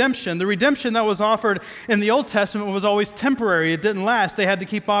eternal redemption." The redemption that was offered in the Old Testament was always temporary. It didn't last. They had to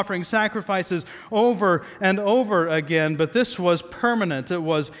keep offering sacrifices over and over again, but this was permanent. It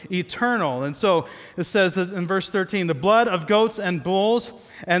was eternal. And so it says that in verse 13, "The blood of goats and bulls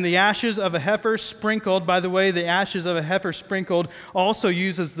and the ashes of a heifer sprinkled." By the way, the ashes of a heifer sprinkled also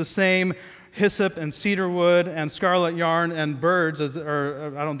uses the same hyssop and cedar wood and scarlet yarn and birds,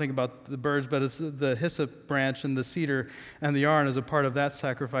 or I don't think about the birds, but it's the hyssop branch and the cedar and the yarn as a part of that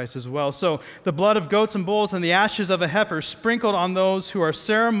sacrifice as well. So the blood of goats and bulls and the ashes of a heifer sprinkled on those who are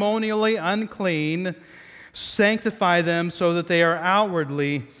ceremonially unclean sanctify them so that they are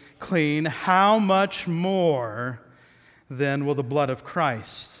outwardly clean. How much more then will the blood of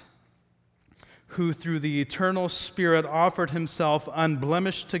Christ, who through the eternal Spirit offered himself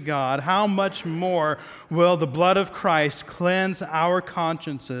unblemished to God, how much more will the blood of Christ cleanse our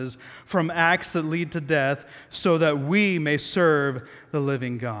consciences from acts that lead to death, so that we may serve the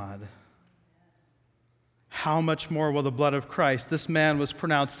living God? How much more will the blood of Christ? This man was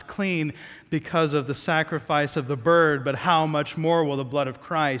pronounced clean because of the sacrifice of the bird, but how much more will the blood of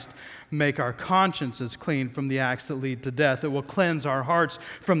Christ make our consciences clean from the acts that lead to death? It will cleanse our hearts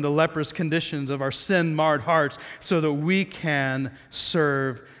from the leprous conditions of our sin-marred hearts so that we can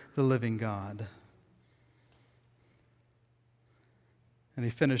serve the living God. And he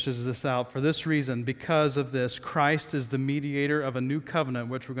finishes this out. For this reason, because of this, Christ is the mediator of a new covenant,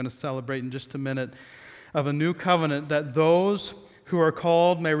 which we're going to celebrate in just a minute, of a new covenant, that those who are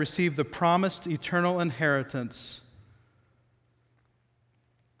called may receive the promised eternal inheritance,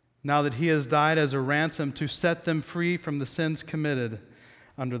 now that he has died as a ransom to set them free from the sins committed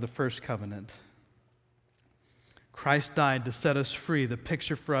under the first covenant. Christ died to set us free. The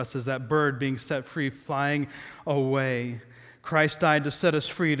picture for us is that bird being set free, flying away. Christ died to set us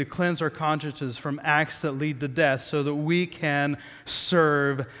free, to cleanse our consciences from acts that lead to death so that we can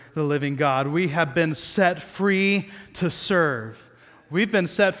serve the living God. We have been set free to serve. We've been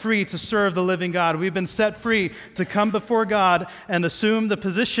set free to serve the living God. We've been set free to come before God and assume the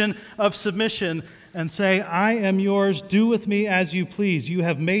position of submission and say, I am yours, do with me as you please. You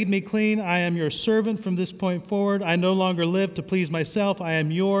have made me clean. I am your servant from this point forward. I no longer live to please myself. I am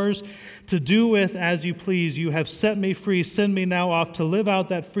yours to do with as you please. You have set me free. Send me now off to live out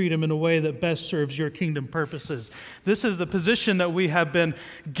that freedom in a way that best serves your kingdom purposes. This is the position that we have been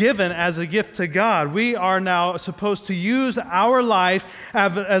given as a gift to God. We are now supposed to use our life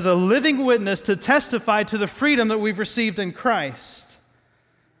as a living witness to testify to the freedom that we've received in Christ.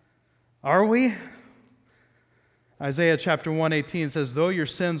 Are we? Isaiah chapter 118 says, though your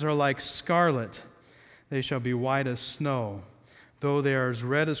sins are like scarlet, they shall be white as snow. Though they are as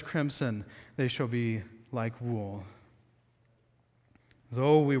red as crimson, they shall be like wool.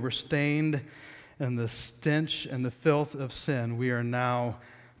 Though we were stained in the stench and the filth of sin, we are now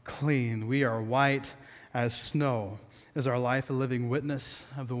clean. We are white as snow. Is our life a living witness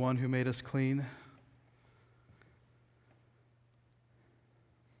of the one who made us clean?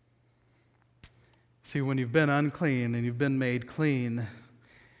 See, when you've been unclean and you've been made clean,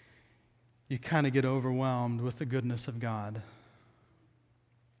 you kind of get overwhelmed with the goodness of God.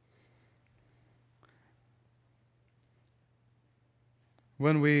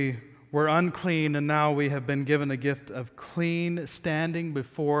 When we were unclean and now we have been given the gift of clean standing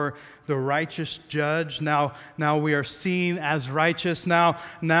before the righteous judge, now we are seen as righteous.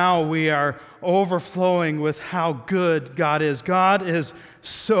 Now we are overflowing with how good God is. God is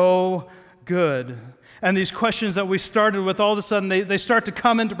so good. And these questions that we started with, all of a sudden, they start to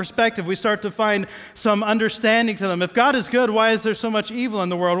come into perspective. We start to find some understanding to them. If God is good, why is there so much evil in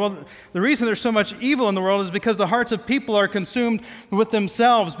the world? Well, the reason there's so much evil in the world is because the hearts of people are consumed with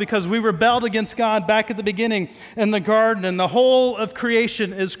themselves, because we rebelled against God back at the beginning in the garden, and the whole of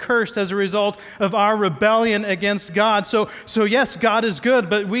creation is cursed as a result of our rebellion against God. So yes, God is good,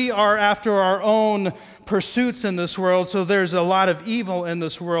 but we are after our own pursuits in this world, so there's a lot of evil in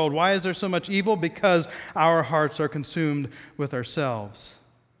this world. Why is there so much evil? Because our hearts are consumed with ourselves.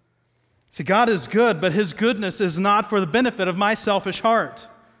 See, God is good, but His goodness is not for the benefit of my selfish heart.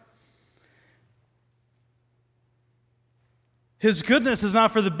 His goodness is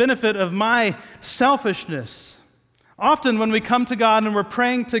not for the benefit of my selfishness. Often when we come to God and we're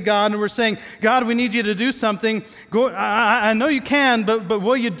praying to God and we're saying, God, we need you to do something. I know you can, but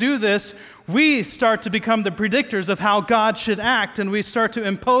will you do this? We start to become the predictors of how God should act, and we start to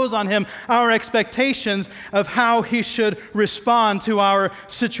impose on Him our expectations of how He should respond to our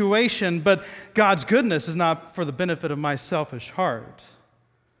situation. But God's goodness is not for the benefit of my selfish heart.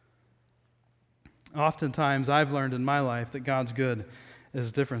 Oftentimes, I've learned in my life that God's good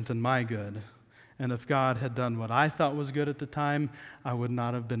is different than my good. And if God had done what I thought was good at the time, I would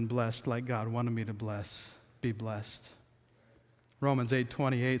not have been blessed like God wanted me to be blessed. Romans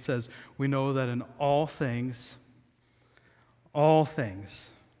 8:28 says, we know that in all things,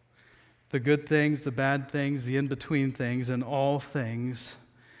 the good things, the bad things, the in-between things, in all things,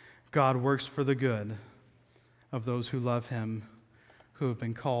 God works for the good of those who love Him, who have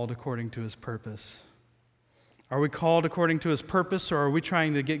been called according to His purpose. Are we called according to His purpose, or are we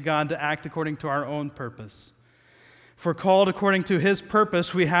trying to get God to act according to our own purpose? If we're called according to His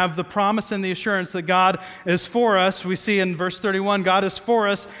purpose, we have the promise and the assurance that God is for us. We see in verse 31, God is for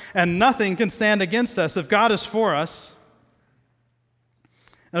us, and nothing can stand against us. If God is for us,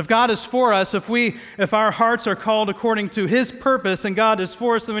 And if God is for us, if our hearts are called according to His purpose and God is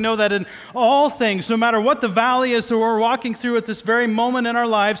for us, then we know that in all things, no matter what the valley is that we're walking through at this very moment in our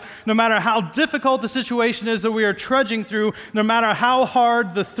lives, no matter how difficult the situation is that we are trudging through, no matter how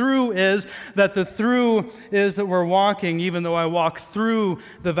hard the through is, that the through is that we're walking, even though I walk through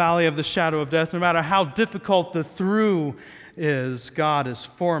the valley of the shadow of death, no matter how difficult the through is, God is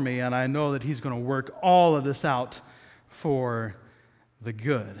for me, and I know that He's going to work all of this out for the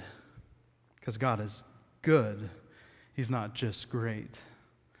good, because God is good. He's not just great.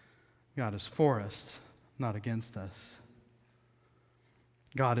 God is for us, not against us.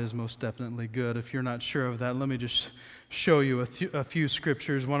 God is most definitely good. If you're not sure of that, let me just show you a few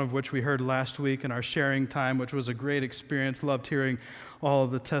scriptures, one of which we heard last week in our sharing time, which was a great experience. Loved hearing all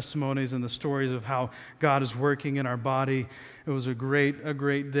of the testimonies and the stories of how God is working in our body. It was a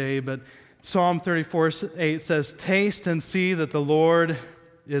great day, but Psalm 34:8 says, "Taste and see that the Lord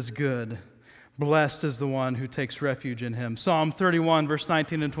is good. Blessed is the one who takes refuge in Him." Psalm 31, verse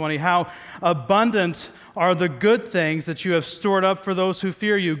 19 and 20, "How abundant are the good things that you have stored up for those who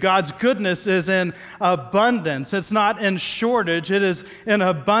fear you." God's goodness is in abundance. It's not in shortage, it is in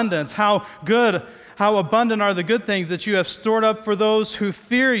abundance. How abundant are the good things that you have stored up for those who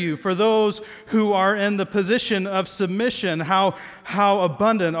fear you, for those who are in the position of submission. How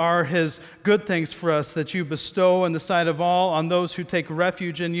abundant are His good things for us that you bestow in the sight of all on those who take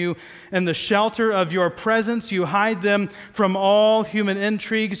refuge in you. In the shelter of your presence, you hide them from all human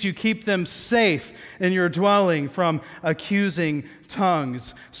intrigues. You keep them safe in your dwelling from accusing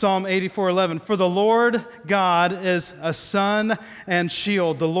tongues. Psalm 84:11, "For the Lord God is a sun and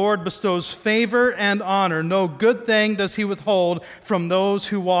shield. The Lord bestows favor and honor. No good thing does He withhold from those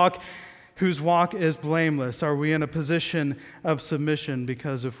whose walk is blameless." Are we in a position of submission?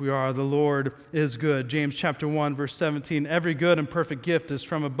 Because if we are, the Lord is good. James chapter 1, verse 17, "Every good and perfect gift is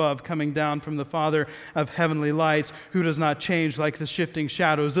from above, coming down from the Father of heavenly lights, who does not change like the shifting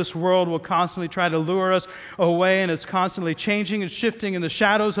shadows." This world will constantly try to lure us away, and it's constantly changing and shifting, and the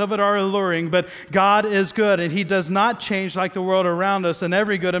shadows of it are alluring. But God is good, and He does not change like the world around us, and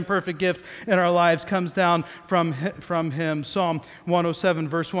every good and perfect gift in our lives comes down from Him. Psalm 107,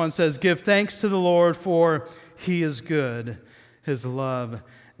 verse 1 says, "Give thanks to the Lord, for He is good. His love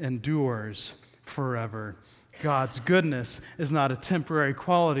endures forever." God's goodness is not a temporary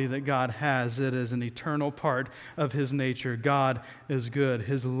quality that God has. It is an eternal part of His nature. God is good.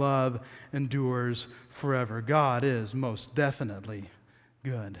 His love endures forever. God is most definitely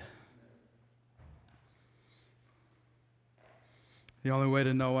good. The only way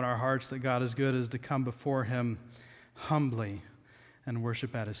to know in our hearts that God is good is to come before Him humbly and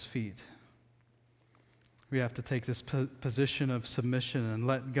worship at His feet. We have to take this position of submission and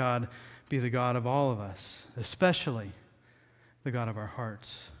let God be the God of all of us, especially the God of our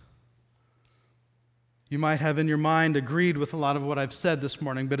hearts. You might have in your mind agreed with a lot of what I've said this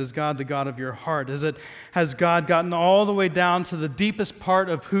morning, but is God the God of your heart? Has God gotten all the way down to the deepest part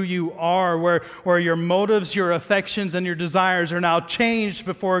of who you are, where your motives, your affections, and your desires are now changed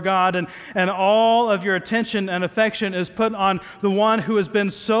before God, and all of your attention and affection is put on the one who has been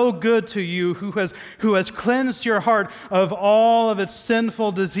so good to you, who has cleansed your heart of all of its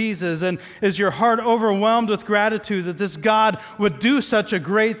sinful diseases, and is your heart overwhelmed with gratitude that this God would do such a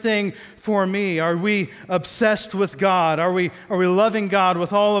great thing for me? Are we obsessed with God? Are we loving God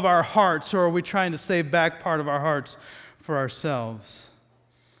with all of our hearts, or are we trying to save back part of our hearts for ourselves?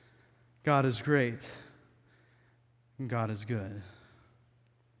 God is great, and God is good.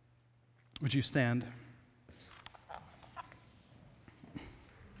 Would you stand?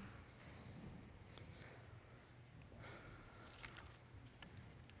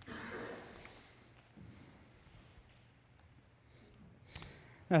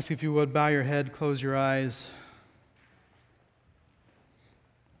 Ask if you would bow your head, close your eyes.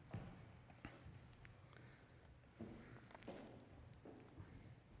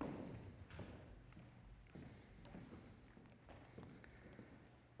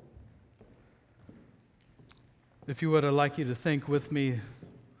 If you would, I'd like you to think with me.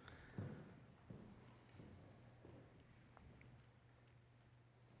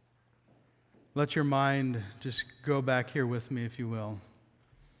 Let your mind just go back here with me, if you will.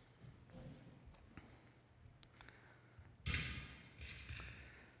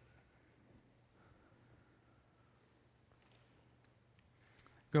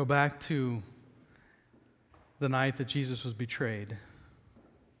 Go back to the night that Jesus was betrayed.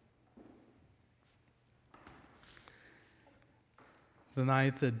 The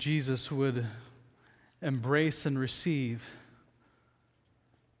night that Jesus would embrace and receive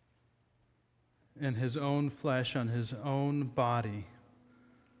in His own flesh, on His own body,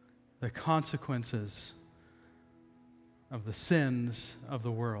 the consequences of the sins of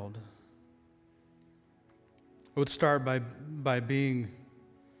the world. It would start by being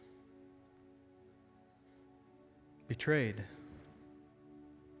betrayed.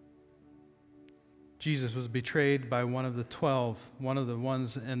 Jesus was betrayed by one of the 12, one of the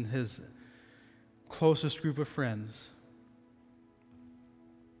ones in his closest group of friends.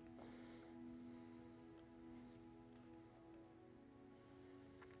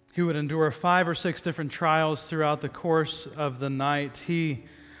 He would endure 5 or 6 different trials throughout the course of the night. He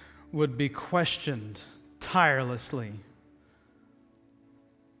would be questioned tirelessly.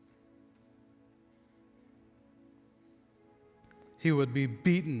 He would be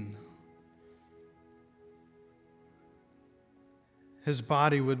beaten. His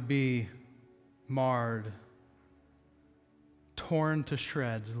body would be marred, torn to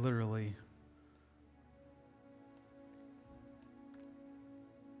shreds, literally.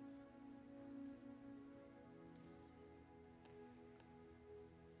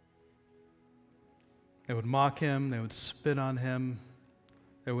 They would mock him, they would spit on him,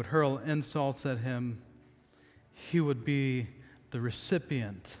 they would hurl insults at him. He would be the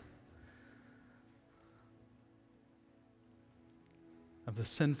recipient of the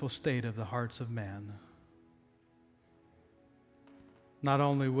sinful state of the hearts of man. Not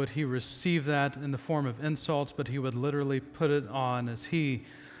only would he receive that in the form of insults, but he would literally put it on as he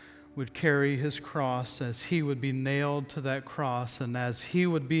would carry his cross, as he would be nailed to that cross, and as he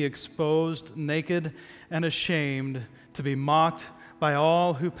would be exposed, naked and ashamed, to be mocked by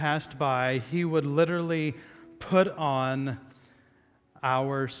all who passed by. He would literally put on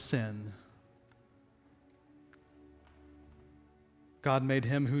our sin. God made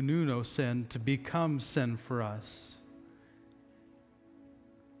him who knew no sin to become sin for us.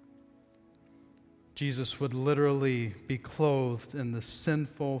 Jesus would literally be clothed in the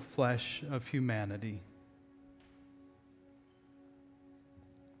sinful flesh of humanity.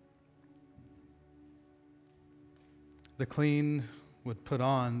 The clean would put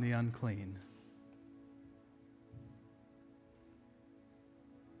on the unclean.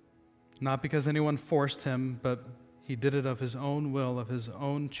 Not because anyone forced him, but he did it of his own will, of his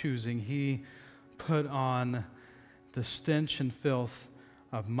own choosing. He put on the stench and filth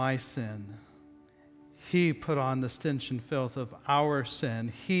of my sin. He put on the stench and filth of our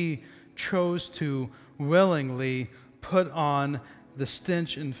sin. He chose to willingly put on the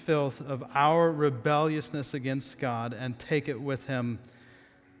stench and filth of our rebelliousness against God and take it with him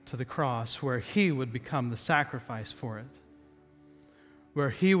to the cross, where he would become the sacrifice for it,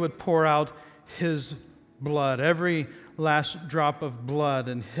 where he would pour out his blood, every last drop of blood,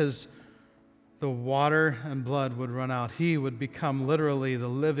 and the water and blood would run out. He would become literally the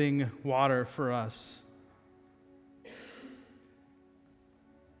living water for us.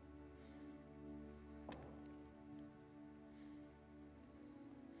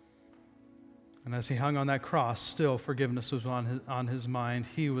 And as he hung on that cross, still forgiveness was on his mind.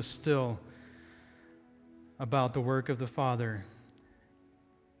 He was still about the work of the Father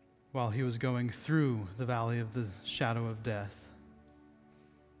while he was going through the valley of the shadow of death.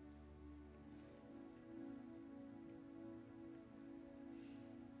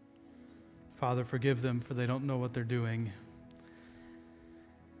 Father, forgive them, for they don't know what they're doing.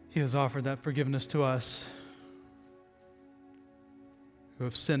 He has offered that forgiveness to us who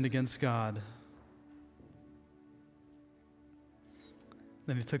have sinned against God.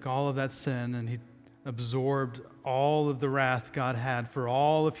 Then he took all of that sin and he absorbed all of the wrath God had for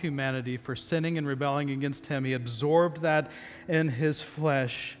all of humanity for sinning and rebelling against him. He absorbed that in his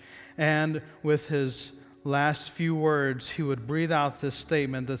flesh, and with his last few words, he would breathe out this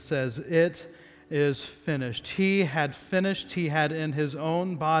statement that says, "It is finished." He had finished. He had in his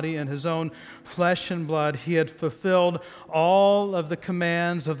own body and his own flesh and blood, he had fulfilled all of the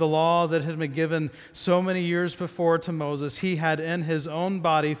commands of the law that had been given so many years before to Moses. He had in his own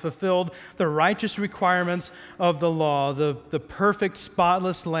body fulfilled the righteous requirements of the law. The perfect,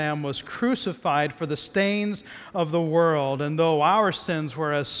 spotless lamb was crucified for the stains of the world. And though our sins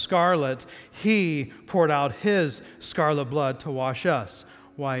were as scarlet, he poured out his scarlet blood to wash us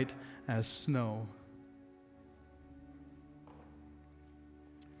white as snow.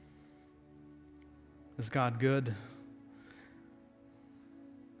 Is God good?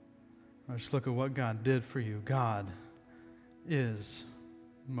 Just look at what God did for you. God is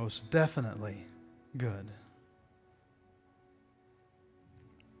most definitely good.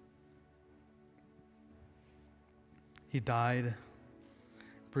 He died,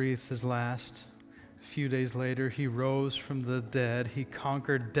 breathed his last. A few days later, he rose from the dead. He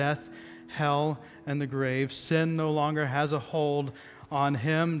conquered death, hell, and the grave. Sin no longer has a hold on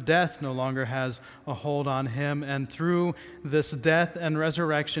him. Death no longer has a hold on him. And through this death and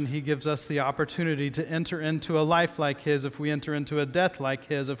resurrection, he gives us the opportunity to enter into a life like his if we enter into a death like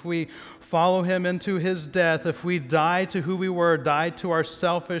his. If we follow him into his death, if we die to who we were, die to our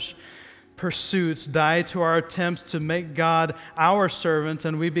selfish pursuits, die to our attempts to make God our servant,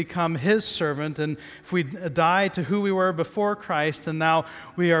 and we become his servant. And if we die to who we were before Christ, and now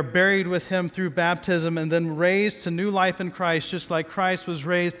we are buried with him through baptism and then raised to new life in Christ, just like Christ was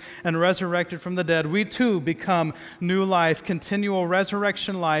raised and resurrected from the dead, we too become new life, continual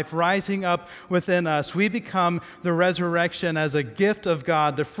resurrection life rising up within us. We become the resurrection as a gift of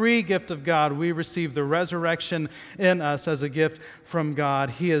God, the free gift of God. We receive the resurrection in us as a gift from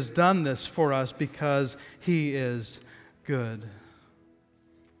God. He has done this for us because he is good.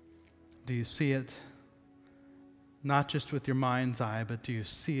 Do you see it? Not just with your mind's eye, but do you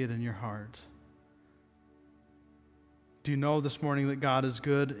see it in your heart? Do you know this morning that God is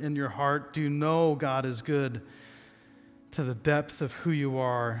good in your heart? Do you know God is good to the depth of who you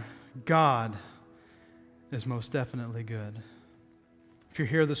are? God is most definitely good. If you're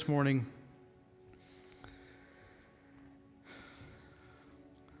here this morning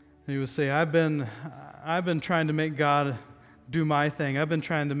and you would say, I've been trying to make God do my thing. I've been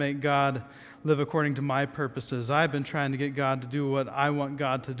trying to make God live according to my purposes. I've been trying to get God to do what I want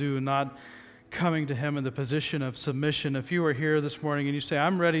God to do, not coming to him in the position of submission. If you are here this morning and you say,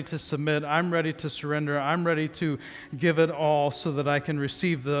 I'm ready to submit, I'm ready to surrender, I'm ready to give it all so that I can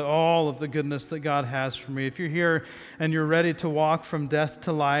receive all of the goodness that God has for me. If you're here and you're ready to walk from death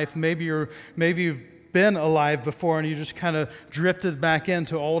to life, maybe you've been alive before and you just kind of drifted back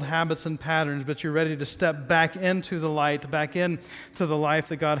into old habits and patterns, but you're ready to step back into the light, back into the life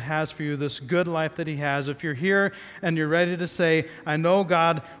that God has for you, this good life that he has. If you're here and you're ready to say, I know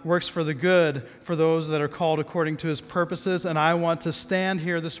God works for the good for those that are called according to his purposes, and I want to stand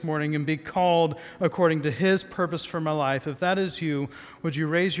here this morning and be called according to his purpose for my life. If that is you, would you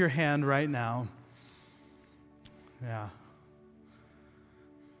raise your hand right now? Yeah.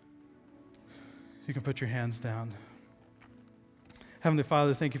 You can put your hands down. Heavenly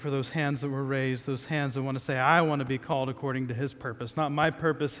Father, thank you for those hands that were raised, those hands that want to say, I want to be called according to his purpose. Not my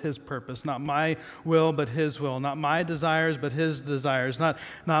purpose, his purpose. Not my will, but his will. Not my desires, but his desires. Not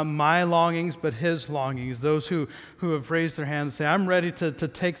my longings, but his longings. Those who have raised their hands and say, I'm ready to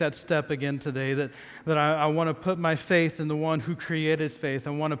take that step again today, that I want to put my faith in the one who created faith. I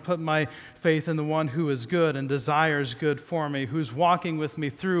want to put my faith in the one who is good and desires good for me, who's walking with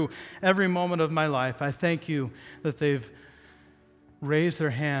me through every moment of my life. I thank you that they've raised their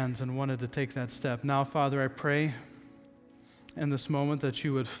hands and wanted to take that step. Now, Father, I pray in this moment that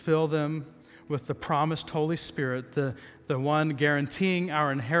you would fill them with the promised Holy Spirit, the one guaranteeing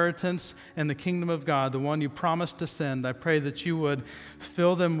our inheritance in the kingdom of God, the one you promised to send. I pray that you would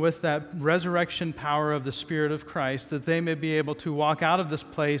fill them with that resurrection power of the Spirit of Christ, that they may be able to walk out of this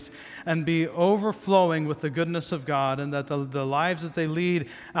place and be overflowing with the goodness of God, and that the lives that they lead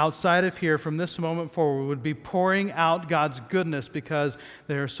outside of here from this moment forward would be pouring out God's goodness because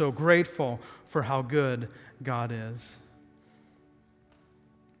they are so grateful for how good God is.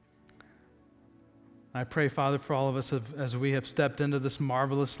 I pray, Father, for all of us as we have stepped into this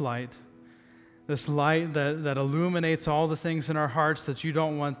marvelous light, this light that illuminates all the things in our hearts that you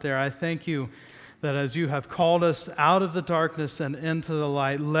don't want there. I thank you that as you have called us out of the darkness and into the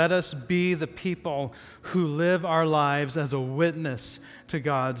light, let us be the people who live our lives as a witness to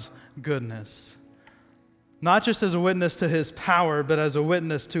God's goodness. Not just as a witness to his power, but as a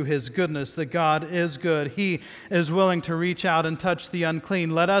witness to his goodness, that God is good. He is willing to reach out and touch the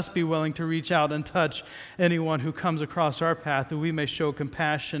unclean. Let us be willing to reach out and touch anyone who comes across our path, that we may show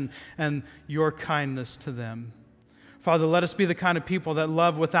compassion and your kindness to them. Father, let us be the kind of people that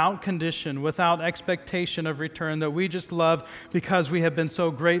love without condition, without expectation of return, that we just love because we have been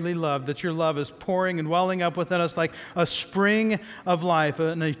so greatly loved, that your love is pouring and welling up within us like a spring of life,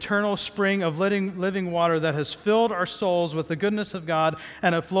 an eternal spring of living water that has filled our souls with the goodness of God,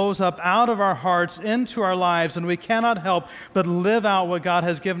 and it flows up out of our hearts into our lives, and we cannot help but live out what God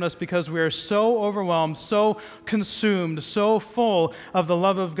has given us because we are so overwhelmed, so consumed, so full of the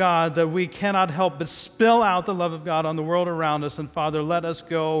love of God that we cannot help but spill out the love of God on the world around us. And Father, let us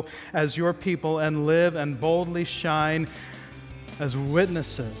go as your people and live and boldly shine as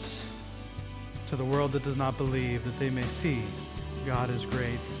witnesses to the world that does not believe, that they may see God is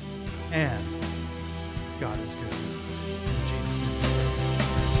great and God is good. In Jesus' name.